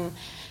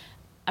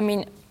 I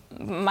mean,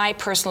 my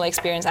personal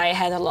experience, I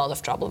had a lot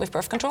of trouble with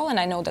birth control, and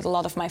I know that a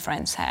lot of my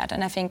friends had.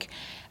 And I think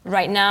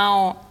right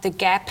now the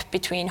gap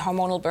between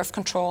hormonal birth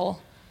control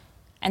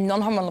and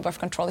non-hormonal birth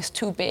control is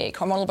too big.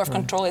 Hormonal birth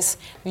control is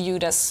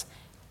viewed as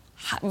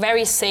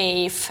very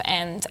safe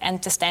and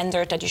the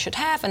standard that you should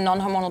have, and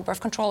non-hormonal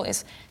birth control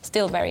is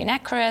still very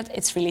inaccurate.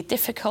 It's really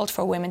difficult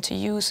for women to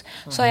use.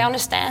 So I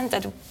understand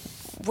that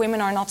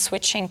women are not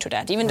switching to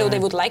that, even though they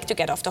would like to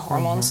get off the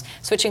hormones.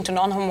 Switching to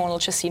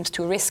non-hormonal just seems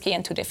too risky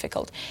and too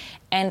difficult.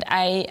 And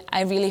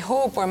I really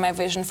hope, or my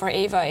vision for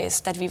Eva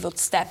is, that we would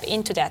step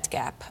into that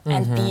gap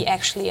and be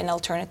actually an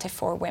alternative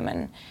for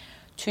women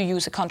to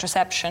use a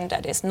contraception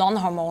that is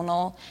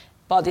non-hormonal,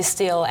 but is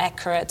still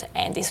accurate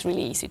and is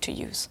really easy to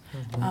use.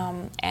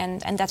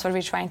 And that's what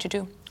we're trying to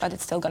do, but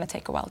it's still going to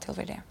take a while till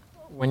we're there.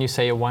 When you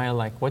say a while,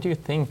 like, what do you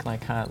think?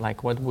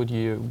 Like, what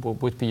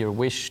would be your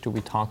wish? Do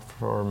we talk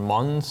for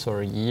months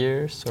or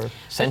years or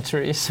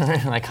centuries?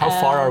 Like, how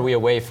far are we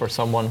away for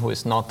someone who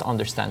is not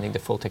understanding the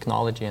full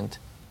technology? And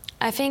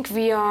I think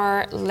we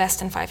are less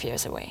than 5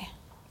 years away,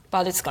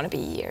 but it's going to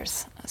be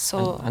years.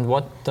 So. And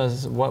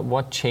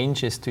what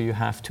changes do you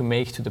have to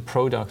make to the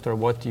product, or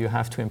what do you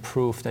have to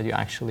improve that you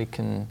actually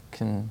can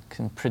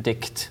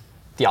predict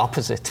the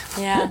opposite?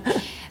 Yeah.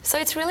 So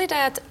it's really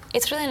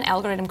an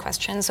algorithm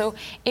question. So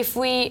if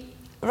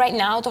right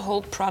now the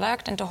whole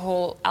product and the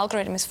whole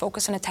algorithm is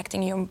focused on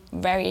detecting your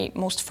very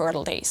most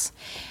fertile days.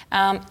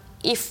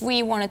 If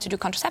we wanted to do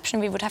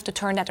contraception, we would have to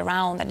turn that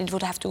around, and it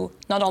would have to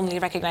not only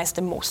recognize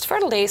the most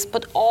fertile days,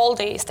 but all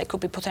days that could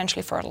be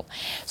potentially fertile.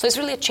 So it's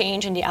really a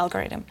change in the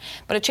algorithm.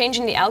 But a change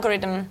in the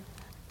algorithm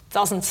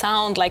doesn't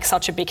sound like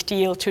such a big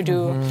deal to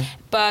do.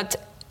 But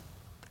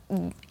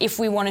if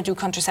we want to do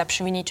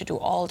contraception, we need to do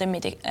all the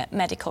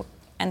medical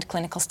and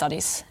clinical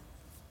studies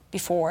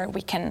before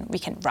we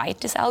can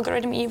write this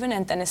algorithm even,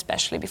 and then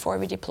especially before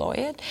we deploy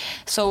it.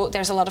 So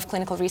there's a lot of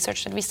clinical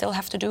research that we still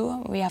have to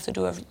do. We have to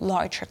do a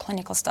larger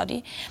clinical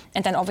study.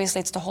 And then obviously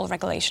it's the whole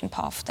regulation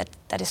path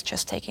that is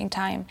just taking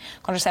time.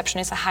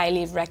 Contraception is a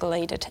highly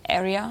regulated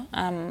area,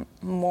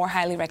 more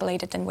highly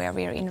regulated than where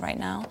we're in right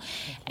now.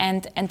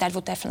 And that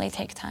would definitely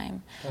take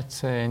time.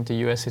 That's in the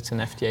US, it's an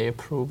FDA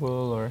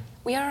approval, or?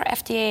 We are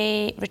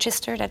FDA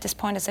registered at this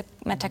point as a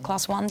MedTech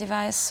Class 1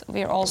 device.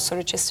 We are also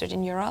registered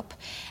in Europe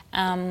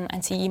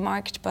and CE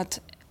marked, but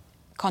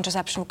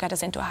contraception will get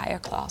us into a higher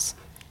class.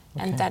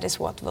 and that is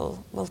what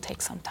will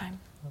take some time.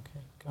 Okay,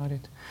 got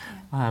it.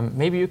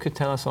 Maybe you could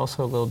tell us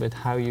also a little bit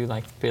how you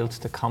built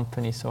the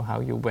company, so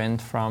how you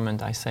went from,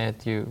 and I said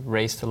you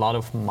raised a lot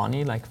of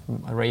money,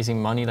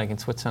 raising money, in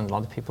Switzerland, a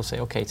lot of people say,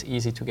 okay, it's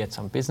easy to get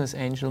some business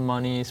angel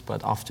monies,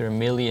 but after $1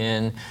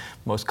 million,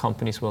 most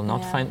companies will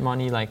not find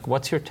money.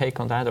 What's your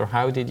take on that, or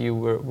how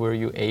were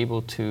you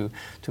able to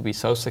be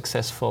so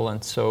successful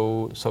and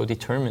so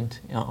determined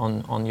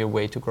on your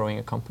way to growing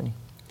a company?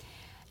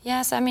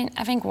 Yes,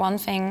 I think one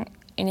thing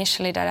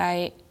initially that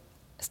I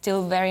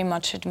still very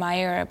much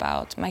admire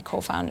about my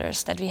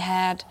co-founders that we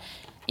had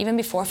even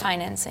before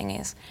financing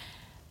is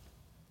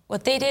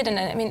what they did. And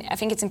I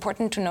think it's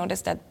important to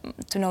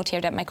note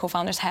here that my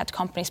co-founders had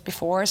companies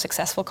before,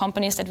 successful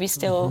companies that we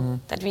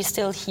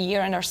still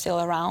hear and are still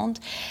around,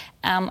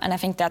 and I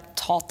think that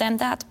taught them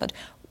that. But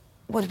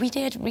what we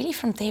did really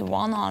from day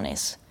one on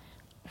is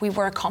we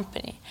were a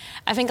company.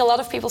 I think a lot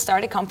of people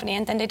start a company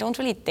and then they don't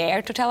really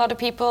dare to tell other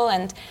people,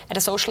 and at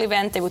a social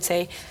event they would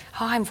say,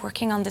 oh, I'm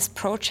working on this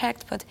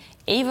project. But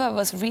Ava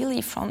was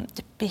really from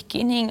the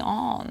beginning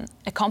on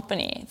a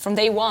company, from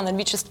day one, and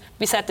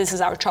we said this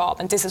is our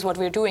job and this is what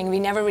we're doing. We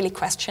never really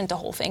questioned the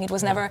whole thing. It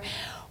was never,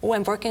 oh,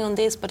 I'm working on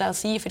this, but I'll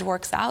see if it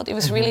works out. It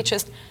was really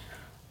just,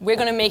 we're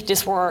going to make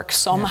this work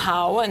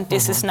somehow, and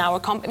this is now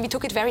a company. We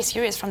took it very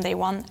serious from day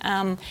one,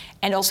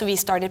 and also we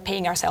started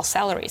paying ourselves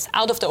salaries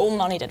out of the own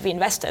money that we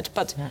invested,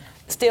 but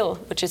still,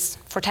 which is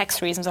for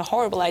tax reasons a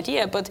horrible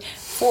idea, but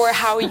for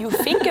how you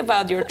think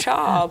about your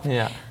job,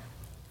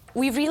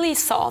 we really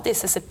saw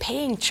this as a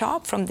paying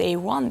job from day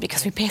one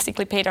because we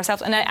basically paid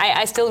ourselves. And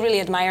I still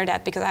really admire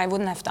that because I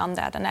wouldn't have done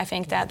that, and I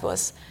think that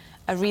was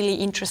a really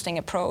interesting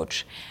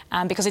approach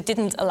because it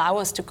didn't allow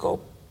us to go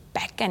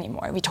back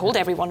anymore. We told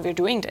everyone we're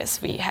doing this.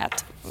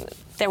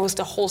 There was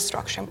the whole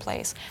structure in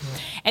place.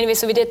 Anyway,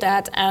 so we did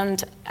that,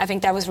 and I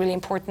think that was really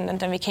important. And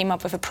then we came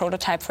up with a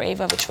prototype for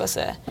Ava, which was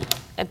a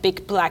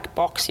big black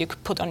box you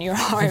could put on your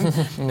arm,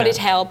 but it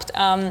helped.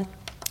 And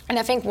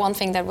I think one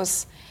thing that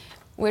was,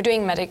 we're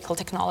doing medical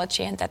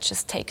technology, and that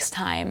just takes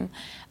time.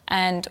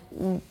 And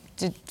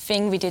the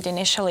thing we did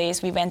initially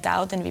is we went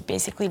out and we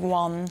basically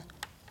won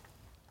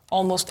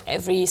almost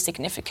every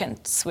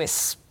significant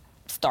Swiss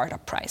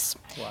startup prize.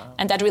 Wow.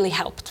 And that really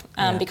helped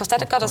because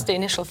that got us the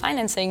initial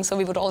financing, so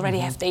we would already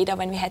have data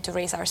when we had to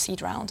raise our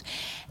seed round.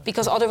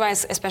 Because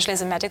otherwise, especially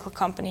as a medical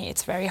company,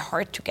 it's very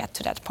hard to get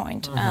to that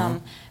point.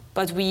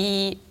 But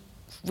we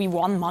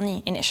won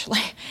money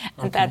initially,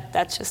 and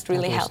that just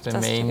really helped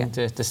us.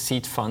 The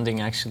seed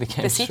funding actually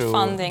came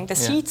through.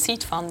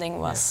 Seed funding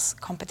was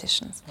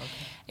competitions. Okay.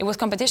 It was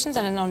competitions,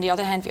 and then on the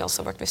other hand, we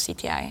also worked with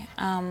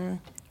CTI.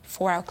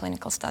 For our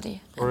clinical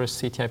study. Or a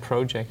CTI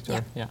project.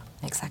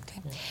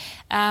 Exactly.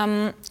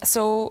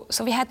 So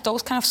we had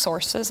those kind of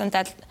sources, and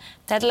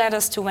that led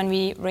us to when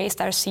we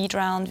raised our seed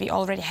round, we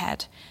already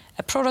had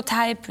a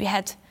prototype, we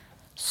had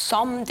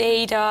some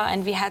data,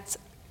 and we had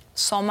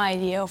some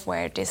idea of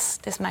where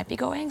this might be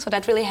going. So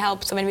that really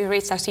helped. So when we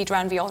raised our seed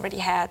round, we already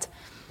had,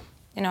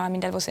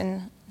 that was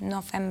in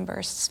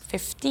November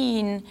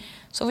 15.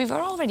 So we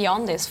were already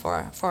on this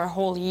for a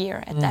whole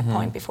year at that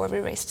point before we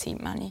raised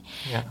seed money.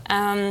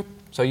 Yeah.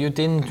 So you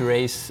didn't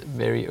raise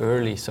very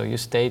early. So you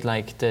stayed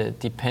the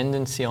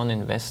dependency on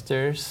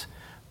investors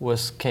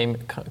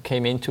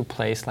came into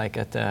place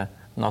at a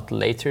not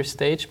later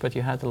stage, but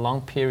you had a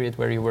long period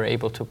where you were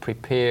able to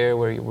prepare,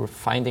 where you were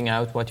finding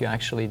out what you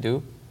actually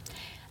do.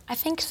 I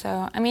think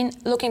so.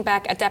 Looking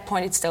back at that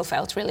point, it still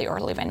felt really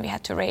early when we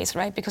had to raise,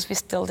 right? Because we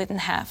still didn't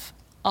have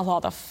a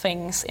lot of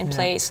things in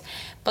place.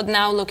 But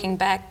now looking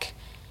back,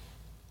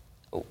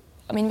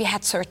 we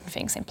had certain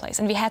things in place,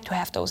 and we had to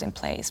have those in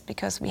place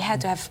because we had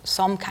to have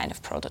some kind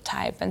of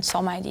prototype and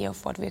some idea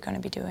of what we're going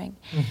to be doing.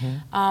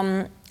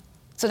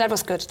 So that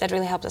was good. That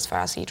really helped us for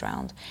our seed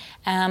round.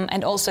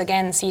 And also,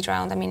 again, seed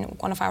round,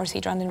 one of our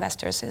seed round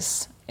investors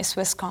is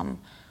Swisscom,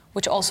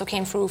 which also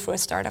came through for a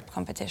startup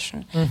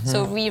competition.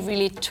 So we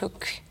really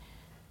took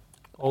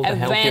all the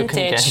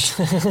advantage.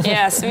 Help you can get.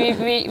 Yes, we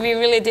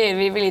really did.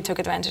 We really took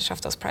advantage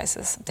of those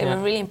prizes. They were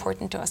really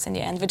important to us in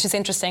the end, which is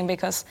interesting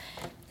because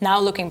now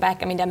looking back,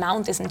 the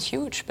amount isn't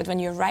huge, but when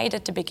you're right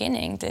at the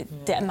beginning,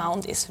 the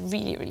amount is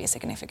really, really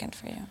significant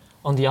for you.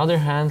 On the other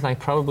hand,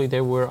 probably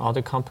there were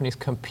other companies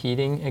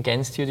competing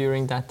against you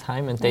during that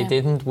time and they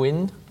didn't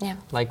win. Yeah.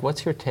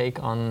 What's your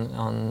take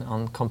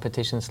on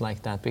competitions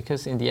like that?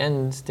 Because in the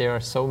end, there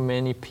are so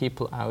many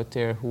people out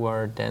there who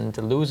are then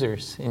the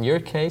losers. In your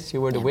case,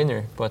 you were the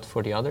winner, but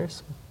for the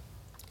others?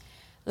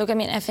 Look,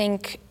 I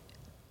think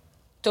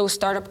those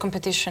startup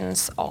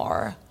competitions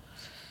are,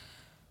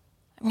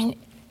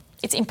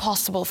 it's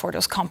impossible for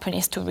those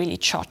companies to really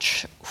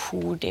judge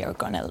who they are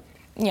going to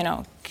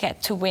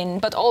get to win,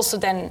 but also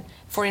then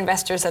for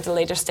investors at a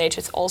later stage,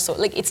 it's also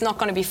it's not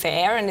going to be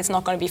fair, and it's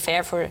not going to be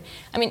fair for.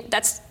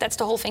 That's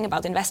the whole thing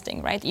about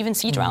investing, right? Even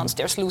seed rounds,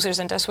 there's losers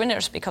and there's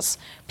winners because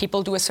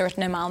people do a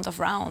certain amount of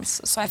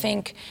rounds. So I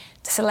think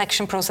the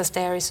selection process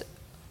there is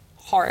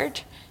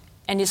hard,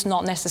 and it's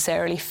not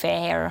necessarily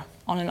fair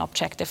on an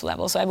objective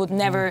level. So I would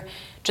never,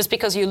 just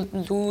because you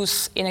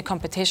lose in a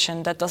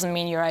competition, that doesn't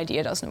mean your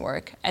idea doesn't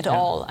work at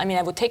all. I mean,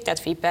 I would take that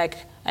feedback,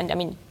 and I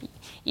mean,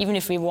 even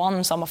if we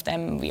won some of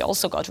them, we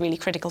also got really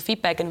critical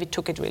feedback and we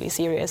took it really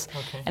serious.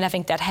 And I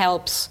think that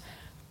helps.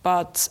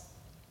 But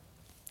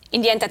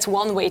in the end, that's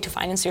one way to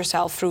finance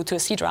yourself through to a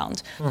seed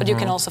round. But you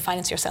can also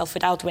finance yourself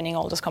without winning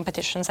all those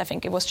competitions. I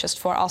think it was just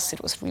for us,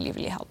 it was really,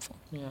 really helpful.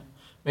 Yeah.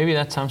 Maybe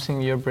that's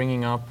something you're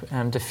bringing up,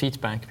 the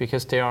feedback,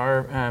 because there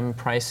are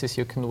prizes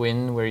you can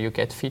win where you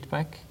get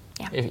feedback,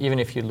 even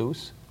if you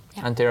lose.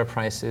 And there are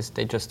prizes,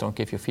 they just don't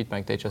give you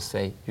feedback. They just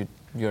say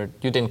you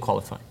didn't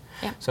qualify.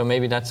 So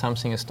maybe that's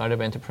something a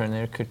startup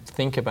entrepreneur could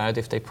think about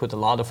if they put a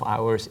lot of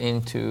hours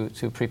into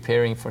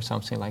preparing for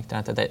something like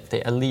that, that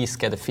they at least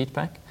get a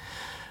feedback.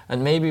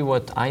 And maybe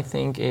what I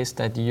think is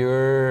that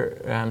your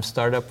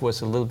startup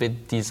was a little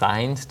bit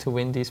designed to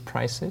win these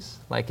prizes.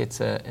 Like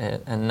it's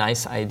a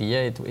nice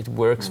idea, it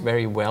works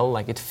very well,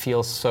 like it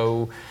feels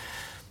so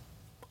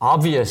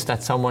obvious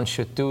that someone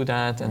should do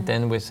that, and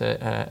then with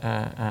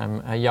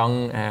a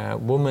young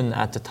woman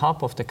at the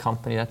top of the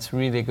company, that's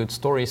really a good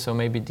story. So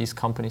maybe these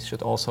companies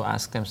should also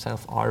ask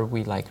themselves, are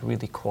we like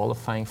really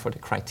qualifying for the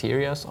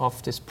criteria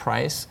of this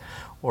prize,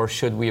 or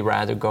should we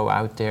rather go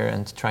out there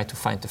and try to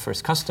find the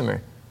first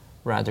customer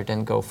rather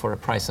than go for a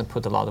prize and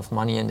put a lot of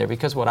money in there?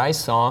 Because what I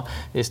saw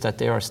is that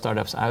there are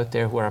startups out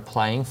there who are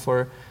applying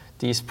for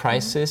these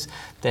prizes,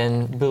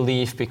 then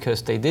believe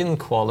because they didn't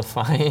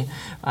qualify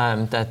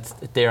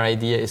that their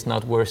idea is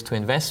not worth to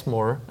invest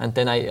more. And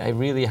then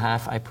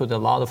I put a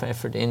lot of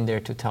effort in there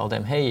to tell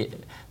them, hey,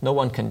 no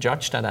one can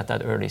judge that at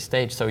that early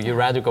stage. So you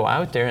rather go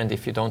out there, and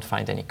if you don't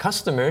find any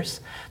customers,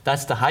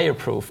 that's the higher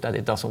proof that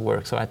it doesn't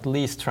work. So at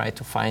least try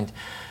to find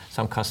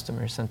some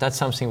customers. And that's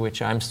something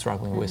which I'm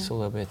struggling with a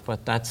little bit,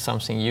 but that's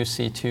something you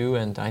see too.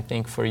 And I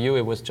think for you,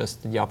 it was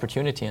just the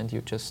opportunity, and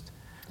you just...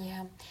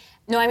 Yeah.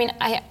 No, I mean,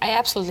 I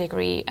absolutely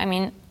agree. I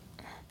mean,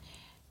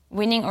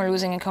 winning or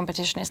losing a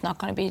competition is not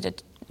going to be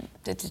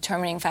the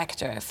determining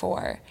factor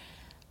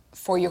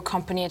for your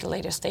company at a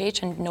later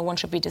stage, and no one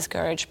should be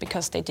discouraged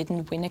because they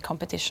didn't win a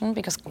competition,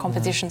 because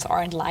competitions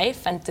aren't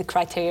life, and the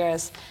criteria,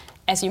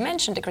 as you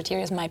mentioned, the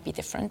criteria might be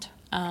different.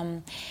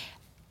 On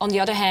the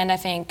other hand, I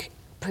think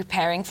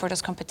preparing for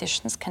those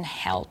competitions can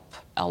help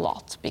a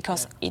lot,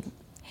 because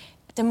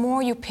the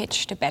more you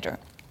pitch, the better.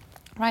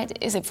 Right?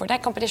 Is it for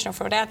that competition or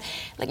for that?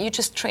 Like, you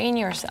just train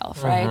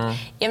yourself, right?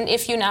 Even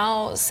if you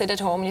now sit at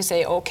home and you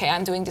say, okay,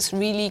 I'm doing this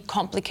really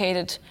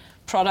complicated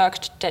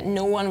product that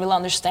no one will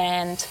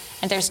understand,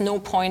 and there's no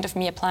point of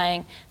me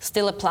applying,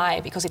 still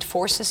apply, because it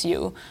forces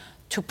you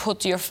to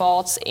put your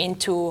thoughts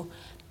into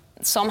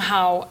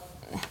somehow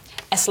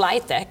a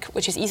slide deck,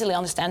 which is easily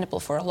understandable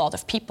for a lot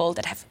of people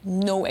that have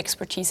no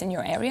expertise in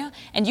your area,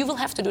 and you will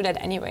have to do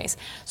that anyways.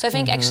 So I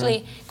think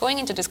actually going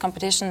into these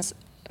competitions,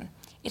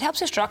 it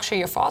helps you structure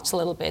your thoughts a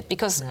little bit,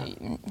 because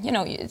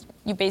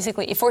you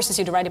basically, it forces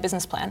you to write a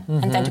business plan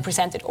and then to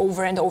present it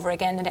over and over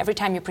again. And every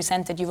time you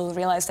present it, you will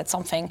realize that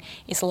something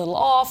is a little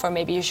off, or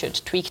maybe you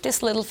should tweak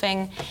this little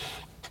thing.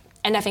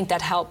 And I think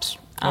that helps.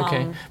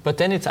 Okay, but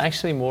then it's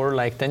actually more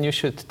like, then you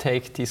should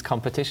take these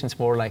competitions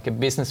more like a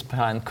business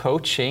plan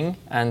coaching,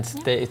 and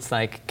it's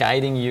like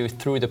guiding you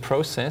through the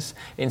process,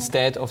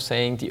 instead of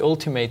saying the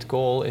ultimate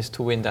goal is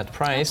to win that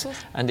prize.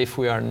 And if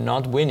we are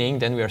not winning,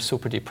 then we are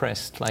super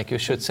depressed. Like, you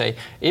should say,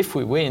 if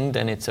we win,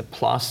 then it's a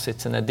plus,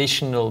 it's an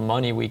additional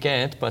money we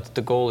get, but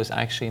the goal is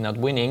actually not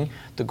winning.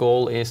 The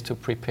goal is to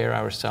prepare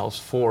ourselves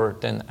for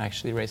then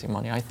actually raising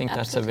money. I think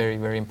that's a very,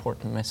 very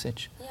important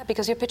message. Yeah,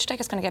 because your pitch deck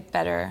is going to get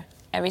better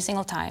every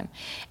single time.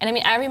 And I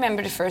mean, I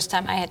remember the first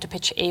time I had to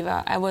pitch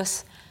Ava, I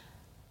was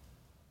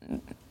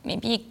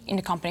maybe in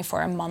the company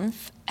for a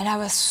month, and I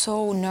was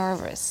so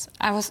nervous.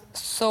 I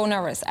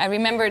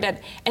remember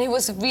that, and it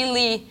was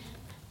really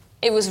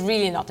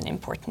not an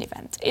important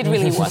event. It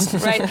really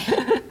wasn't, right?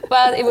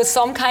 But it was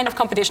some kind of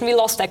competition. We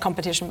lost that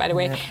competition, by the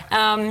way.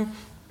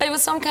 But it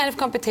was some kind of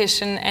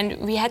competition, and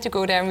we had to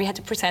go there and we had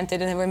to present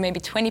it, and there were maybe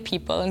 20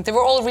 people, and they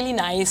were all really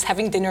nice,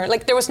 having dinner.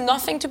 Like, there was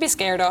nothing to be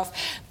scared of,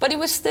 but it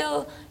was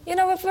still,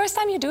 the first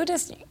time you do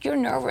this, you're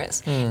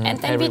nervous. And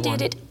then we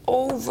did it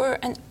over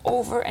and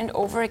over and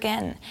over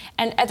again.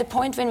 And at the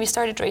point when we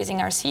started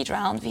raising our seed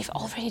round, we've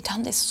already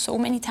done this so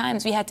many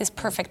times. We had this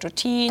perfect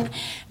routine.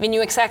 We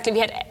knew exactly,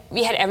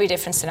 we had every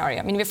different scenario.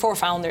 I mean, we're 4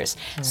 founders.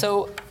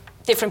 So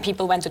different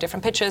people went to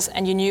different pitches,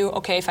 and you knew,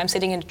 okay, if I'm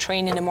sitting in the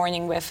train in the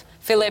morning with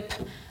Philip,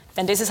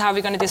 then this is how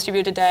we're going to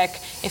distribute the deck.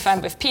 If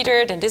I'm with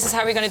Peter, then this is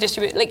how we're going to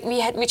distribute. Like,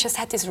 we just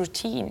had this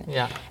routine.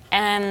 Yeah.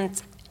 And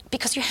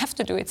because you have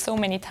to do it so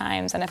many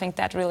times, and I think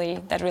that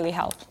really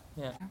helped.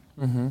 Yeah.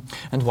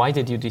 And why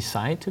did you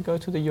decide to go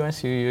to the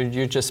US?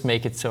 You just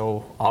make it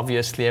so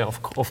obviously,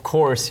 of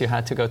course you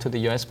had to go to the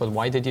US, but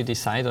why did you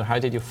decide, or how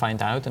did you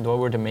find out, and what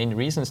were the main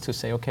reasons to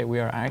say, okay, we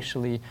are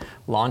actually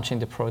launching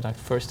the product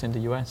first in the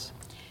US?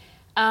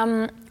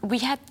 We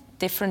had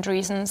different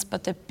reasons,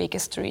 but the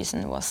biggest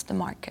reason was the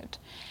market.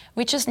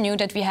 We just knew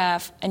that we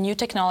have a new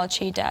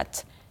technology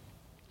that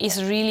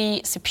is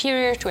really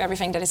superior to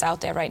everything that is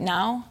out there right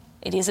now.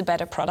 It is a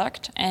better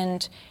product,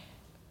 and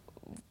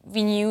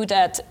we knew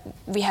that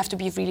we have to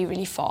be really,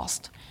 really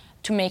fast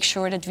to make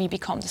sure that we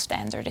become the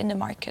standard in the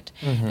market.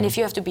 And if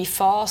you have to be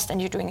fast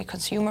and you're doing a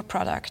consumer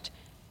product,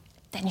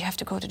 then you have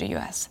to go to the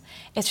US.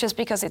 It's just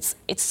because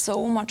it's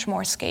so much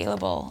more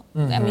scalable.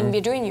 I mean,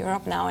 we're doing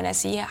Europe now, and I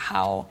see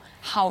how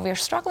we're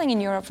struggling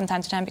in Europe from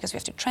time to time because we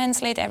have to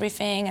translate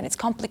everything, and it's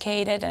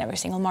complicated, and every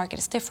single market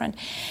is different.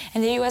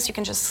 In the US, you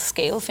can just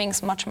scale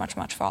things much, much,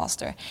 much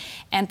faster.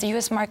 And the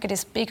US market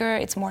is bigger,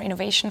 it's more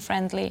innovation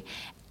friendly.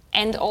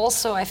 And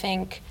also, I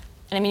think,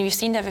 and I mean, we've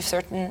seen that with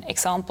certain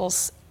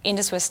examples in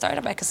the Swiss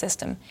startup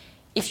ecosystem.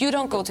 If you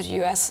don't go to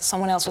the US,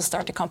 someone else will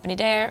start a company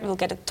there, will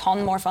get a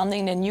ton more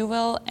funding than you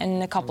will, and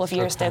in a couple of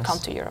years they'll come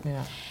to Europe.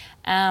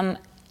 Yeah.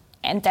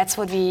 And that's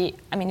what it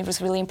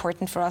was really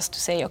important for us to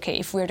say, okay,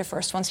 if we're the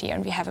first ones here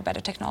and we have a better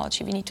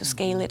technology, we need to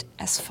scale it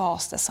as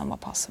fast as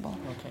somewhat possible.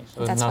 Okay,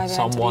 so that's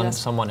not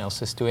someone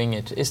else is doing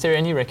it. Is there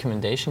any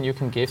recommendation you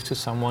can give to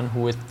someone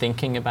who is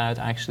thinking about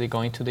actually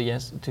going to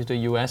the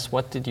US?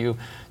 What did you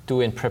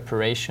do in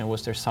preparation?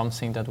 Was there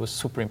something that was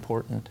super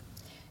important?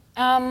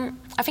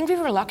 I think we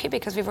were lucky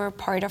because we were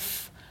part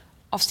of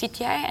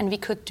CTI, and we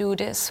could do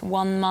this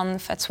 1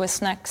 month at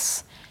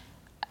Swissnex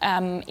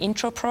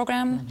intro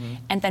program,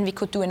 and then we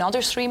could do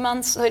another 3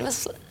 months. So it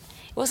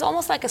was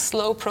almost like a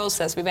slow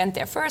process. We went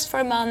there first for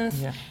a month.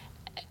 Yeah.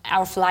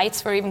 Our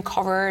flights were even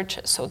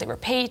covered, so they were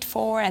paid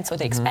for, and so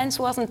the expense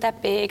wasn't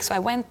that big. So I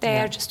went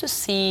there just to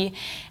see,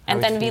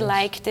 and then we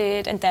liked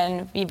it, and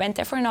then we went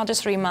there for another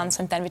 3 months,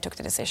 and then we took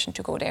the decision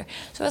to go there.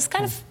 So it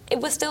was it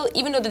was still,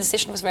 even though the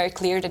decision was very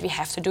clear that we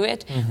have to do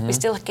it, we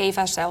still gave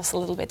ourselves a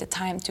little bit of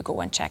time to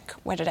go and check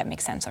whether that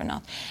makes sense or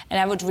not. And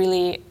I would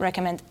really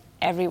recommend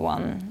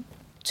everyone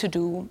to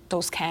do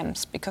those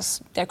camps because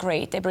they're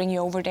great. They bring you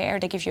over there,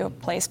 they give you a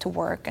place to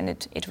work, and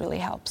it really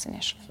helps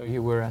initially. So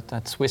you were at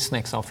that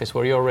Swissnex office.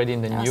 Were you already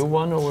in the new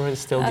one, or was it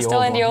still the old one?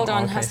 Still in the old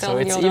one. Okay. So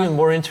it's even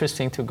more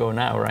interesting to go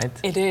now, right?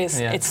 It is.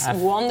 Yeah. It's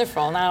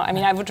wonderful now. I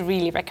mean, I would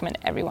really recommend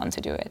everyone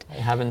to do it.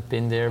 I haven't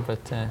been there,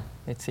 but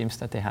it seems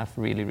that they have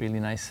really, really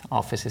nice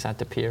offices at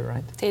the pier,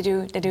 right? They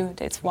do.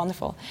 It's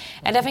wonderful.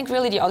 And I think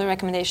really the other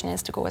recommendation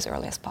is to go as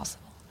early as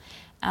possible.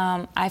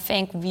 I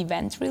think we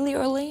went really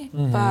early,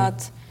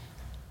 but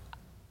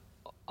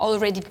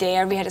already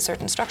there, we had a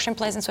certain structure in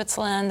place in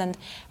Switzerland, and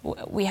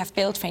we have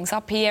built things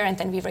up here, and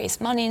then we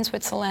raised money in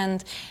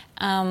Switzerland.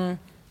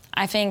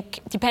 I think,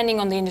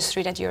 depending on the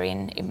industry that you're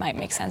in, it might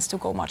make sense to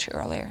go much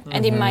earlier.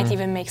 And it might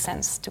even make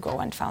sense to go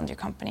and found your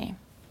company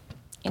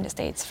in the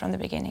States from the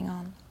beginning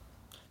on.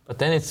 But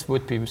then it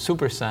would be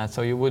super sad.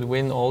 So you would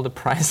win all the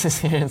prizes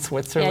here in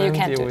Switzerland.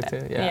 Yeah, you can't do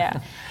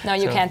that. No,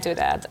 you can't do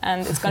that.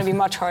 And it's going to be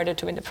much harder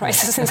to win the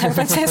prizes in San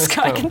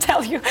Francisco, I can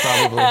tell you.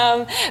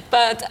 Probably.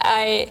 But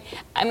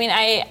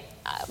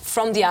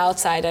from the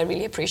outside, I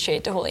really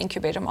appreciate the whole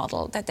incubator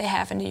model that they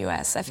have in the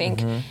US. I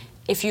think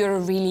if you're a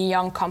really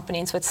young company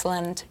in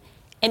Switzerland,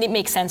 and it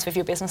makes sense with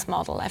your business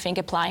model, I think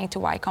applying to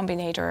Y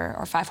Combinator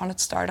or 500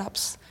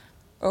 startups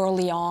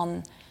early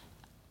on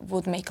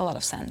would make a lot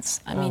of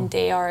sense. I mean,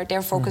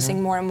 they're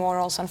focusing more and more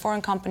also on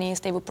foreign companies.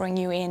 They will bring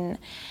you in.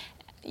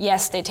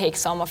 Yes, they take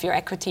some of your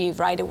equity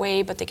right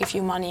away, but they give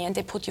you money and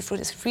they put you through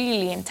this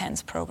really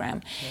intense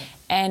program. Yeah.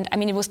 And I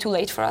mean, it was too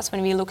late for us.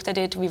 When we looked at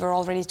it, we were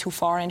already too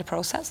far in the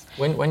process.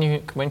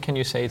 When can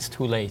you say it's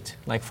too late?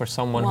 Like for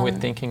someone who is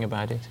thinking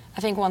about it?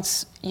 I think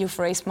once you've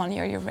raised money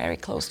or you're very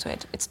close to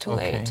it, it's too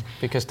late.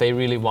 Because they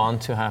really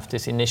want to have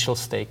this initial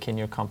stake in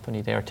your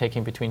company. They are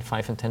taking between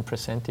 5 and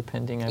 10%,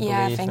 depending, I believe.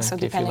 Yeah, I think so,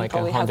 depending like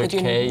probably how good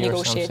you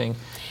negotiate. Something.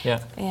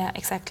 Yeah. Yeah,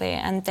 exactly.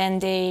 And then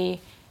they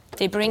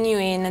bring you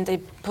in and they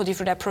put you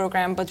through that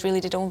program, but really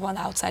they don't want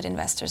outside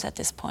investors at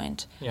this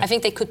point. Yeah. I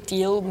think they could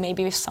deal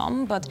maybe with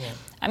some, but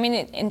I mean,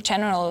 in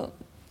general,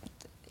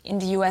 in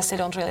the US, they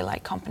don't really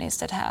like companies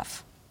that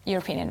have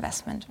European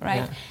investment,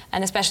 right? Yeah.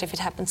 And especially if it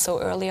happens so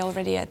early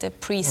already at the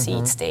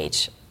pre-seed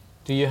stage.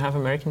 Do you have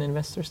American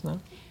investors now?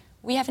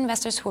 We have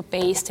investors who are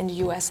based in the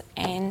US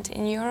and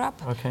in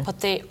Europe, but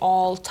they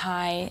all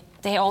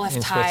have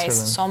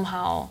ties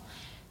somehow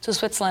to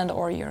Switzerland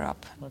or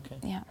Europe. Okay.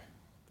 Yeah.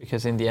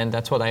 Because in the end,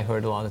 that's what I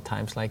heard a lot of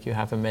times, like you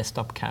have a messed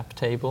up cap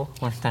table.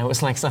 That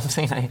was like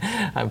something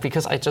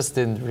because I just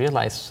didn't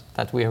realize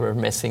that we were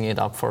messing it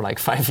up for like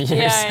 5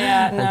 years.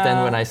 And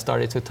then when I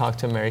started to talk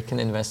to American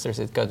investors,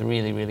 it got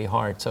really, really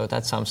hard. So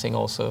that's something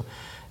also,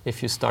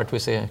 if you start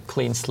with a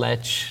clean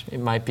sledge, it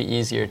might be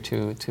easier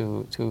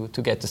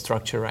to get the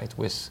structure right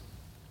with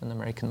an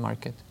American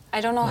market.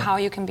 I don't know how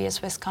you can be a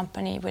Swiss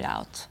company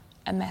without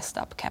a messed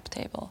up cap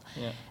table.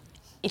 Yeah.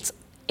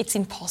 It's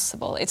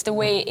impossible. It's the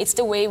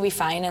way we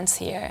finance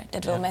here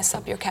that will mess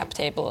up your cap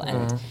table,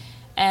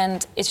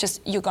 and it's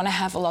just you're gonna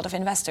have a lot of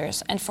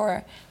investors. And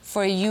for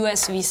a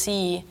US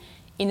VC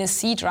in a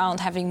seed round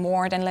having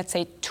more than, let's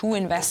say, 2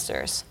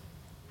 investors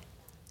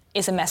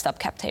is a messed up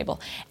cap table.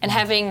 And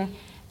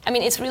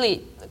it's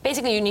really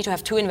basically you need to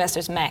have 2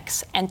 investors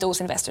max, and those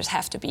investors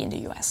have to be in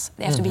the US.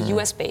 They have to be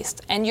US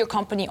based, and your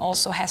company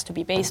also has to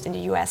be based in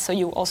the US. So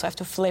you also have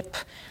to flip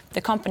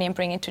the company and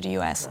bring it to the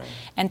US,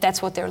 and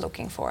that's what they're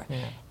looking for. Yeah.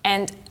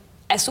 And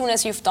as soon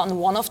as you've done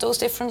one of those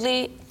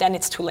differently, then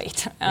it's too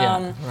late.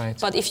 Right.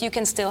 But if you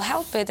can still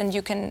help it and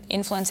you can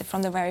influence it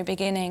from the very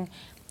beginning,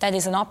 that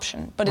is an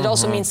option. But it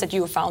also means that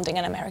you are founding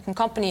an American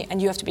company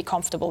and you have to be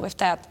comfortable with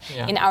that.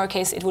 Yeah. In our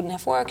case, it wouldn't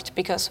have worked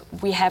because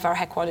we have our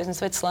headquarters in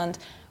Switzerland.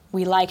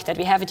 We like that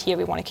we have it here,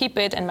 we want to keep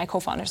it, and my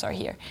co-founders are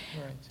here.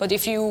 Right. But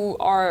if you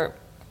are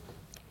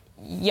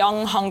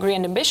young, hungry,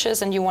 and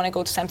ambitious, and you want to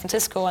go to San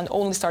Francisco and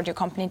only start your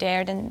company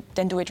there,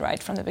 then do it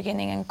right from the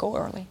beginning and go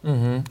early.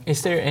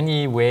 Is there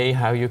any way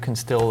how you can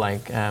still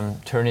like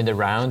turn it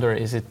around, or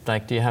is it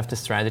like, do you have the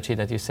strategy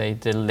that you say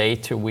the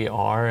later we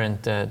are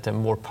and the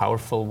more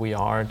powerful we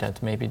are,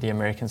 that maybe the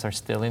Americans are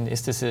still in?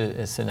 Is this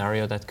a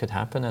scenario that could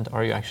happen, and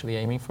are you actually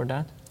aiming for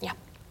that? Yeah.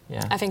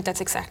 I think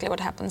that's exactly what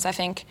happens. I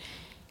think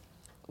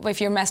if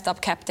you're messed up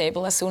cap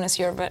table, as soon as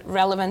you're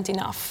relevant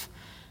enough,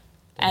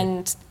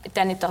 and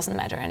then it doesn't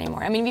matter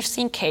anymore. I mean, we've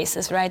seen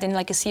cases, right, in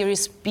like a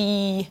Series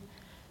B,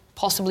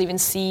 possibly even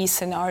C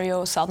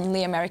scenario,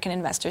 suddenly American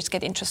investors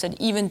get interested,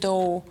 even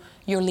though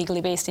you're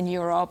legally based in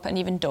Europe and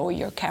even though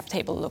your cap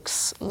table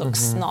looks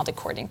not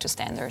according to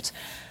standards.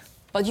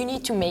 But you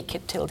need to make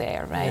it till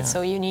there, right? Yeah.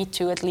 So you need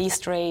to at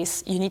least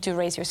raise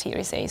your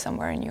Series A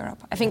somewhere in Europe.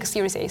 I think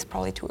Series A is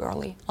probably too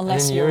early,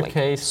 unless in you're your like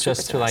case,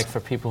 just to like for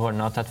people who are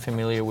not that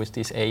familiar with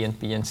these A and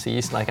B and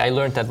Cs, like I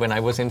learned that when I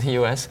was in the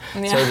US.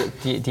 Yeah. So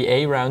the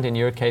A round in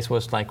your case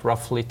was like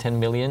roughly 10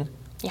 million.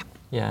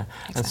 Yeah,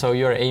 exactly. And so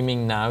you're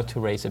aiming now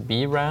to raise a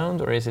B round,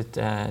 or is it?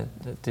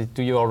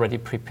 Do you already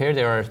prepare?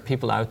 There are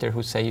people out there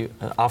who say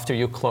after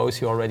you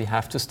close, you already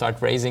have to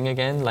start raising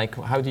again. Like,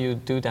 how do you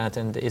do that?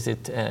 And is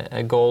it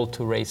a goal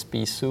to raise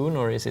B soon,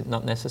 or is it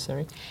not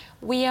necessary?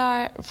 We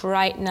are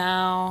right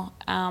now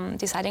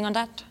deciding on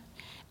that.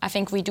 I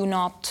think we do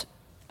not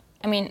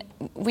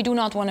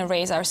want to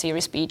raise our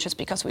Series B just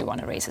because we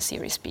want to raise a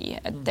Series B.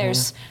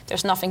 There's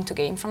nothing to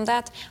gain from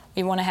that.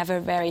 We want to have a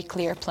very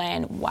clear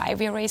plan why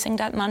we're raising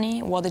that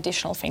money, what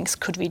additional things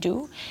could we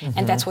do,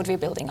 and that's what we're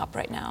building up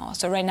right now.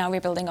 So right now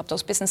we're building up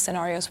those business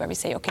scenarios where we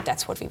say, okay,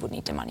 that's what we would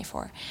need the money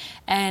for.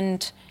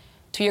 And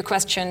to your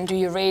question, do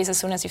you raise as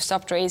soon as you've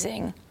stopped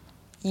raising?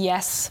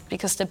 Yes,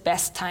 because the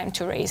best time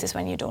to raise is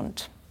when you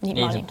don't need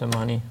money. The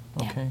money,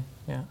 okay,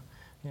 yeah.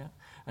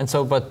 And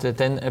so, but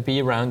then a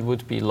B round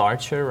would be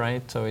larger,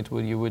 right? So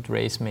you would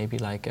raise maybe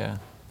like a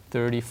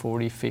 30,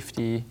 40,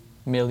 50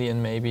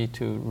 million maybe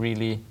to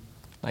really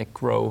like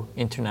grow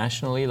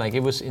internationally. Like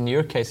it was in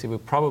your case, it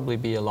would probably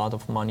be a lot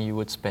of money you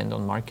would spend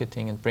on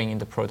marketing and bringing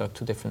the product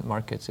to different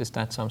markets. Is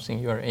that something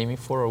you are aiming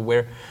for, or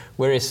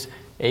where is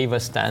Ava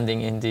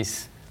standing in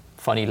these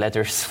funny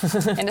letters?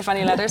 In the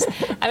funny letters?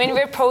 I mean,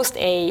 we're post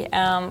A,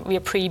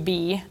 we're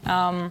pre-B.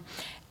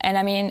 And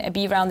I mean, a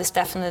B round is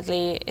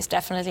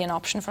definitely an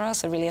option for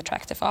us, a really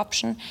attractive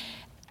option.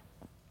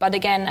 But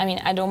again, I mean,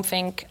 I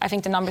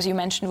think the numbers you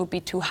mentioned would be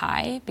too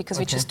high because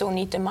we just don't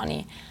need the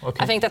money.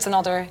 Okay. I think that's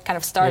another kind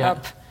of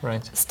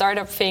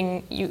startup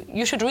thing.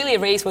 You should really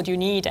raise what you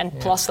need and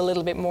plus a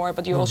little bit more,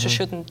 but you also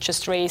shouldn't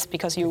just raise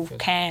because you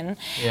can.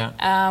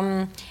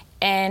 Yeah.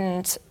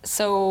 And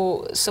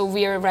so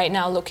we are right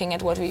now looking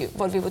at what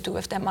we would do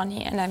with that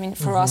money. And I mean,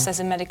 for us as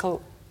a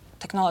medical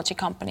technology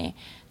company,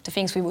 the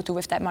things we would do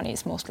with that money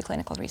is mostly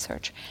clinical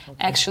research. Okay.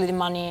 Actually,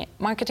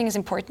 marketing is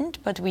important,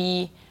 but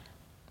we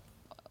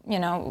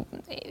don't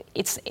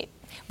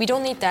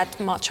need that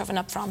much of an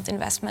upfront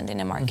investment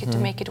in a market to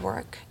make it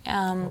work.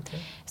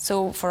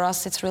 So for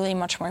us, it's really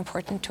much more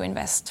important to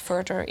invest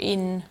further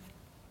in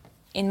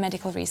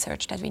medical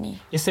research that we need.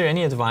 Is there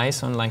any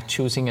advice on like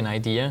choosing an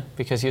idea?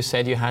 Because you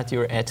said you had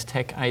your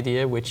EdTech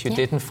idea, which you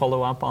didn't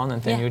follow up on,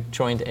 and then you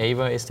joined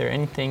Ava. Is there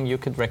anything you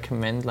could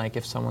recommend? Like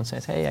if someone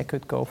says, hey, I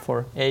could go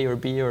for A or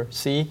B or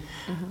C,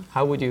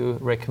 how would you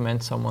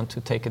recommend someone to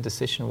take a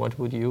decision? What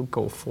would you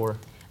go for?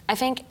 I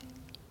think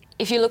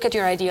if you look at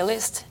your idea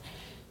list,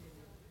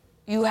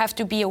 you have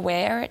to be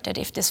aware that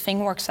if this thing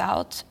works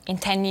out, in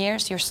 10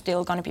 years, you're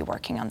still going to be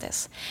working on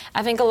this.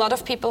 I think a lot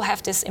of people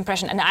have this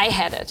impression, and I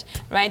had it,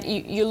 right?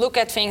 You look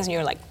at things and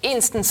you're like,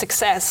 instant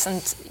success,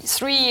 and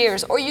 3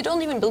 years, or you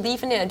don't even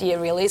believe in the idea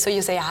really, so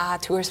you say,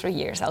 2 or 3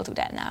 years, I'll do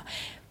that now.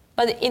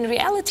 But in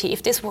reality,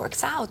 if this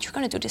works out, you're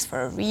going to do this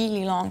for a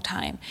really long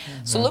time.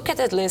 So look at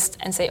that list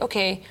and say,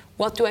 okay,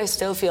 what do I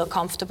still feel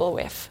comfortable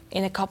with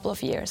in a couple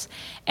of years?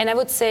 And I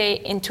would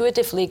say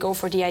intuitively go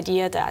for the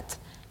idea that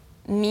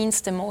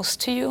means the most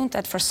to you,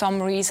 that for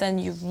some reason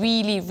you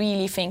really,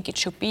 really think it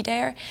should be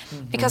there.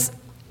 Because,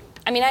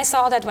 I mean, I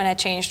saw that when I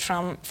changed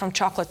from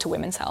chocolate to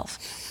women's health.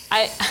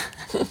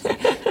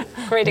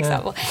 Great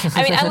example.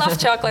 I mean, I love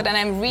chocolate and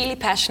I'm really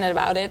passionate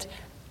about it,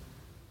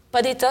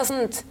 but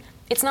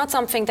it's not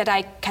something that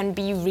I can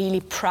be really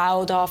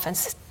proud of and,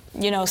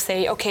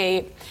 say,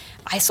 okay,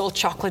 I sold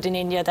chocolate in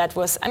India that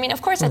was, I mean,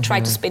 of course I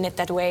tried to spin it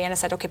that way and I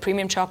said, okay,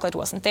 premium chocolate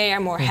wasn't there,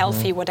 more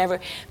healthy,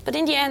 whatever. But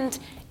in the end,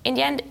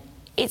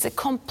 it's a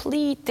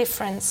complete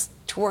difference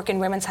to work in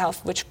women's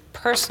health, which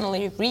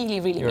personally really,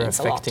 really means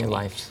a lot to me. You're affecting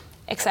lives.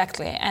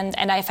 Exactly,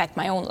 and I affect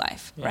my own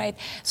life, right?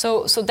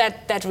 So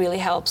that really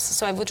helps.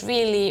 So I would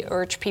really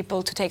urge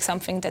people to take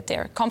something that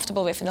they're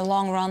comfortable with in the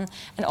long run,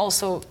 and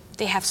also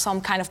they have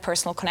some kind of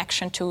personal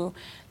connection to,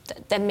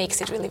 that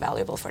makes it really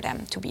valuable for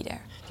them to be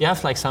there. Do you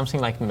have like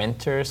something like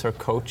mentors or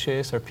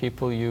coaches or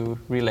people you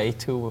relate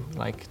to,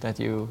 like that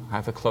you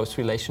have a close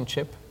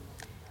relationship?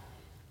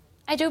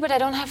 I do, but I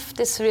don't have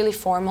this really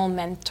formal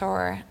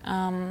mentor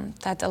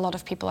that a lot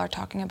of people are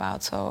talking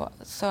about. So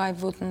I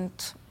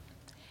wouldn't.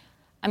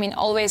 I mean,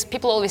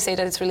 people always say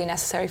that it's really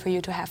necessary for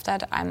you to have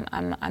that.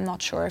 I'm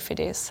not sure if it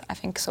is. I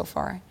think so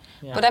far.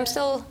 Yeah. But I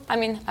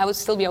would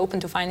still be open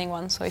to finding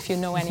one. So if you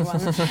know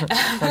anyone,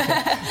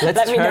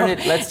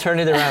 Let's turn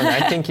it around.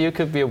 I think you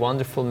could be a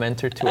wonderful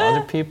mentor to other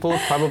people.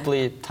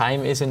 Probably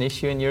time is an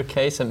issue in your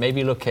case, and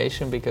maybe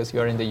location because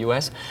you're in the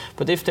US.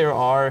 But if there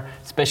are,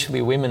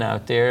 especially women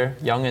out there,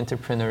 young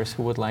entrepreneurs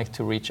who would like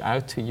to reach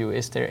out to you,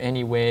 is there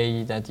any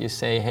way that you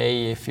say,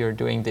 hey, if you're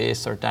doing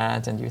this or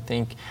that, and you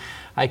think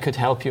I could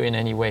help you in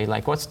any way?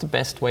 Like, what's the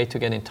best way to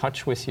get in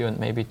touch with you and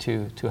maybe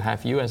to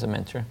have you as a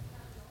mentor?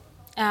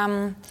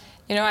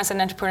 As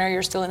an entrepreneur,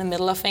 you're still in the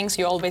middle of things.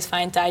 You always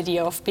find the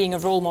idea of being a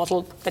role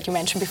model that you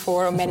mentioned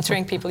before, or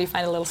mentoring people, you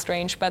find a little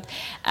strange. But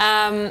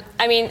for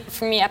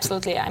me,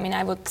 absolutely.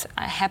 I would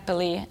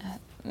happily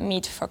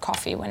meet for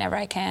coffee whenever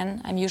I can.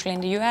 I'm usually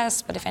in the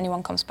US, but if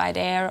anyone comes by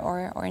there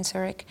or in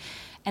Zurich,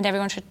 and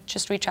everyone should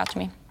just reach out to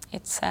me.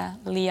 It's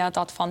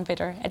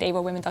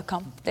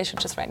lia.vonbitter@avawomen.com. They should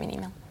just write me an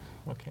email.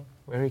 Okay,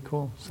 very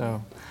cool.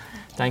 So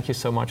thank you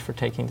so much for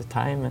taking the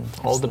time, and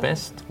all the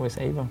best with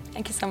Ava.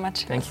 Thank you so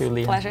much. Thank you,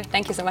 Lia. Pleasure.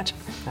 Thank you so much.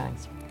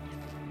 Thanks.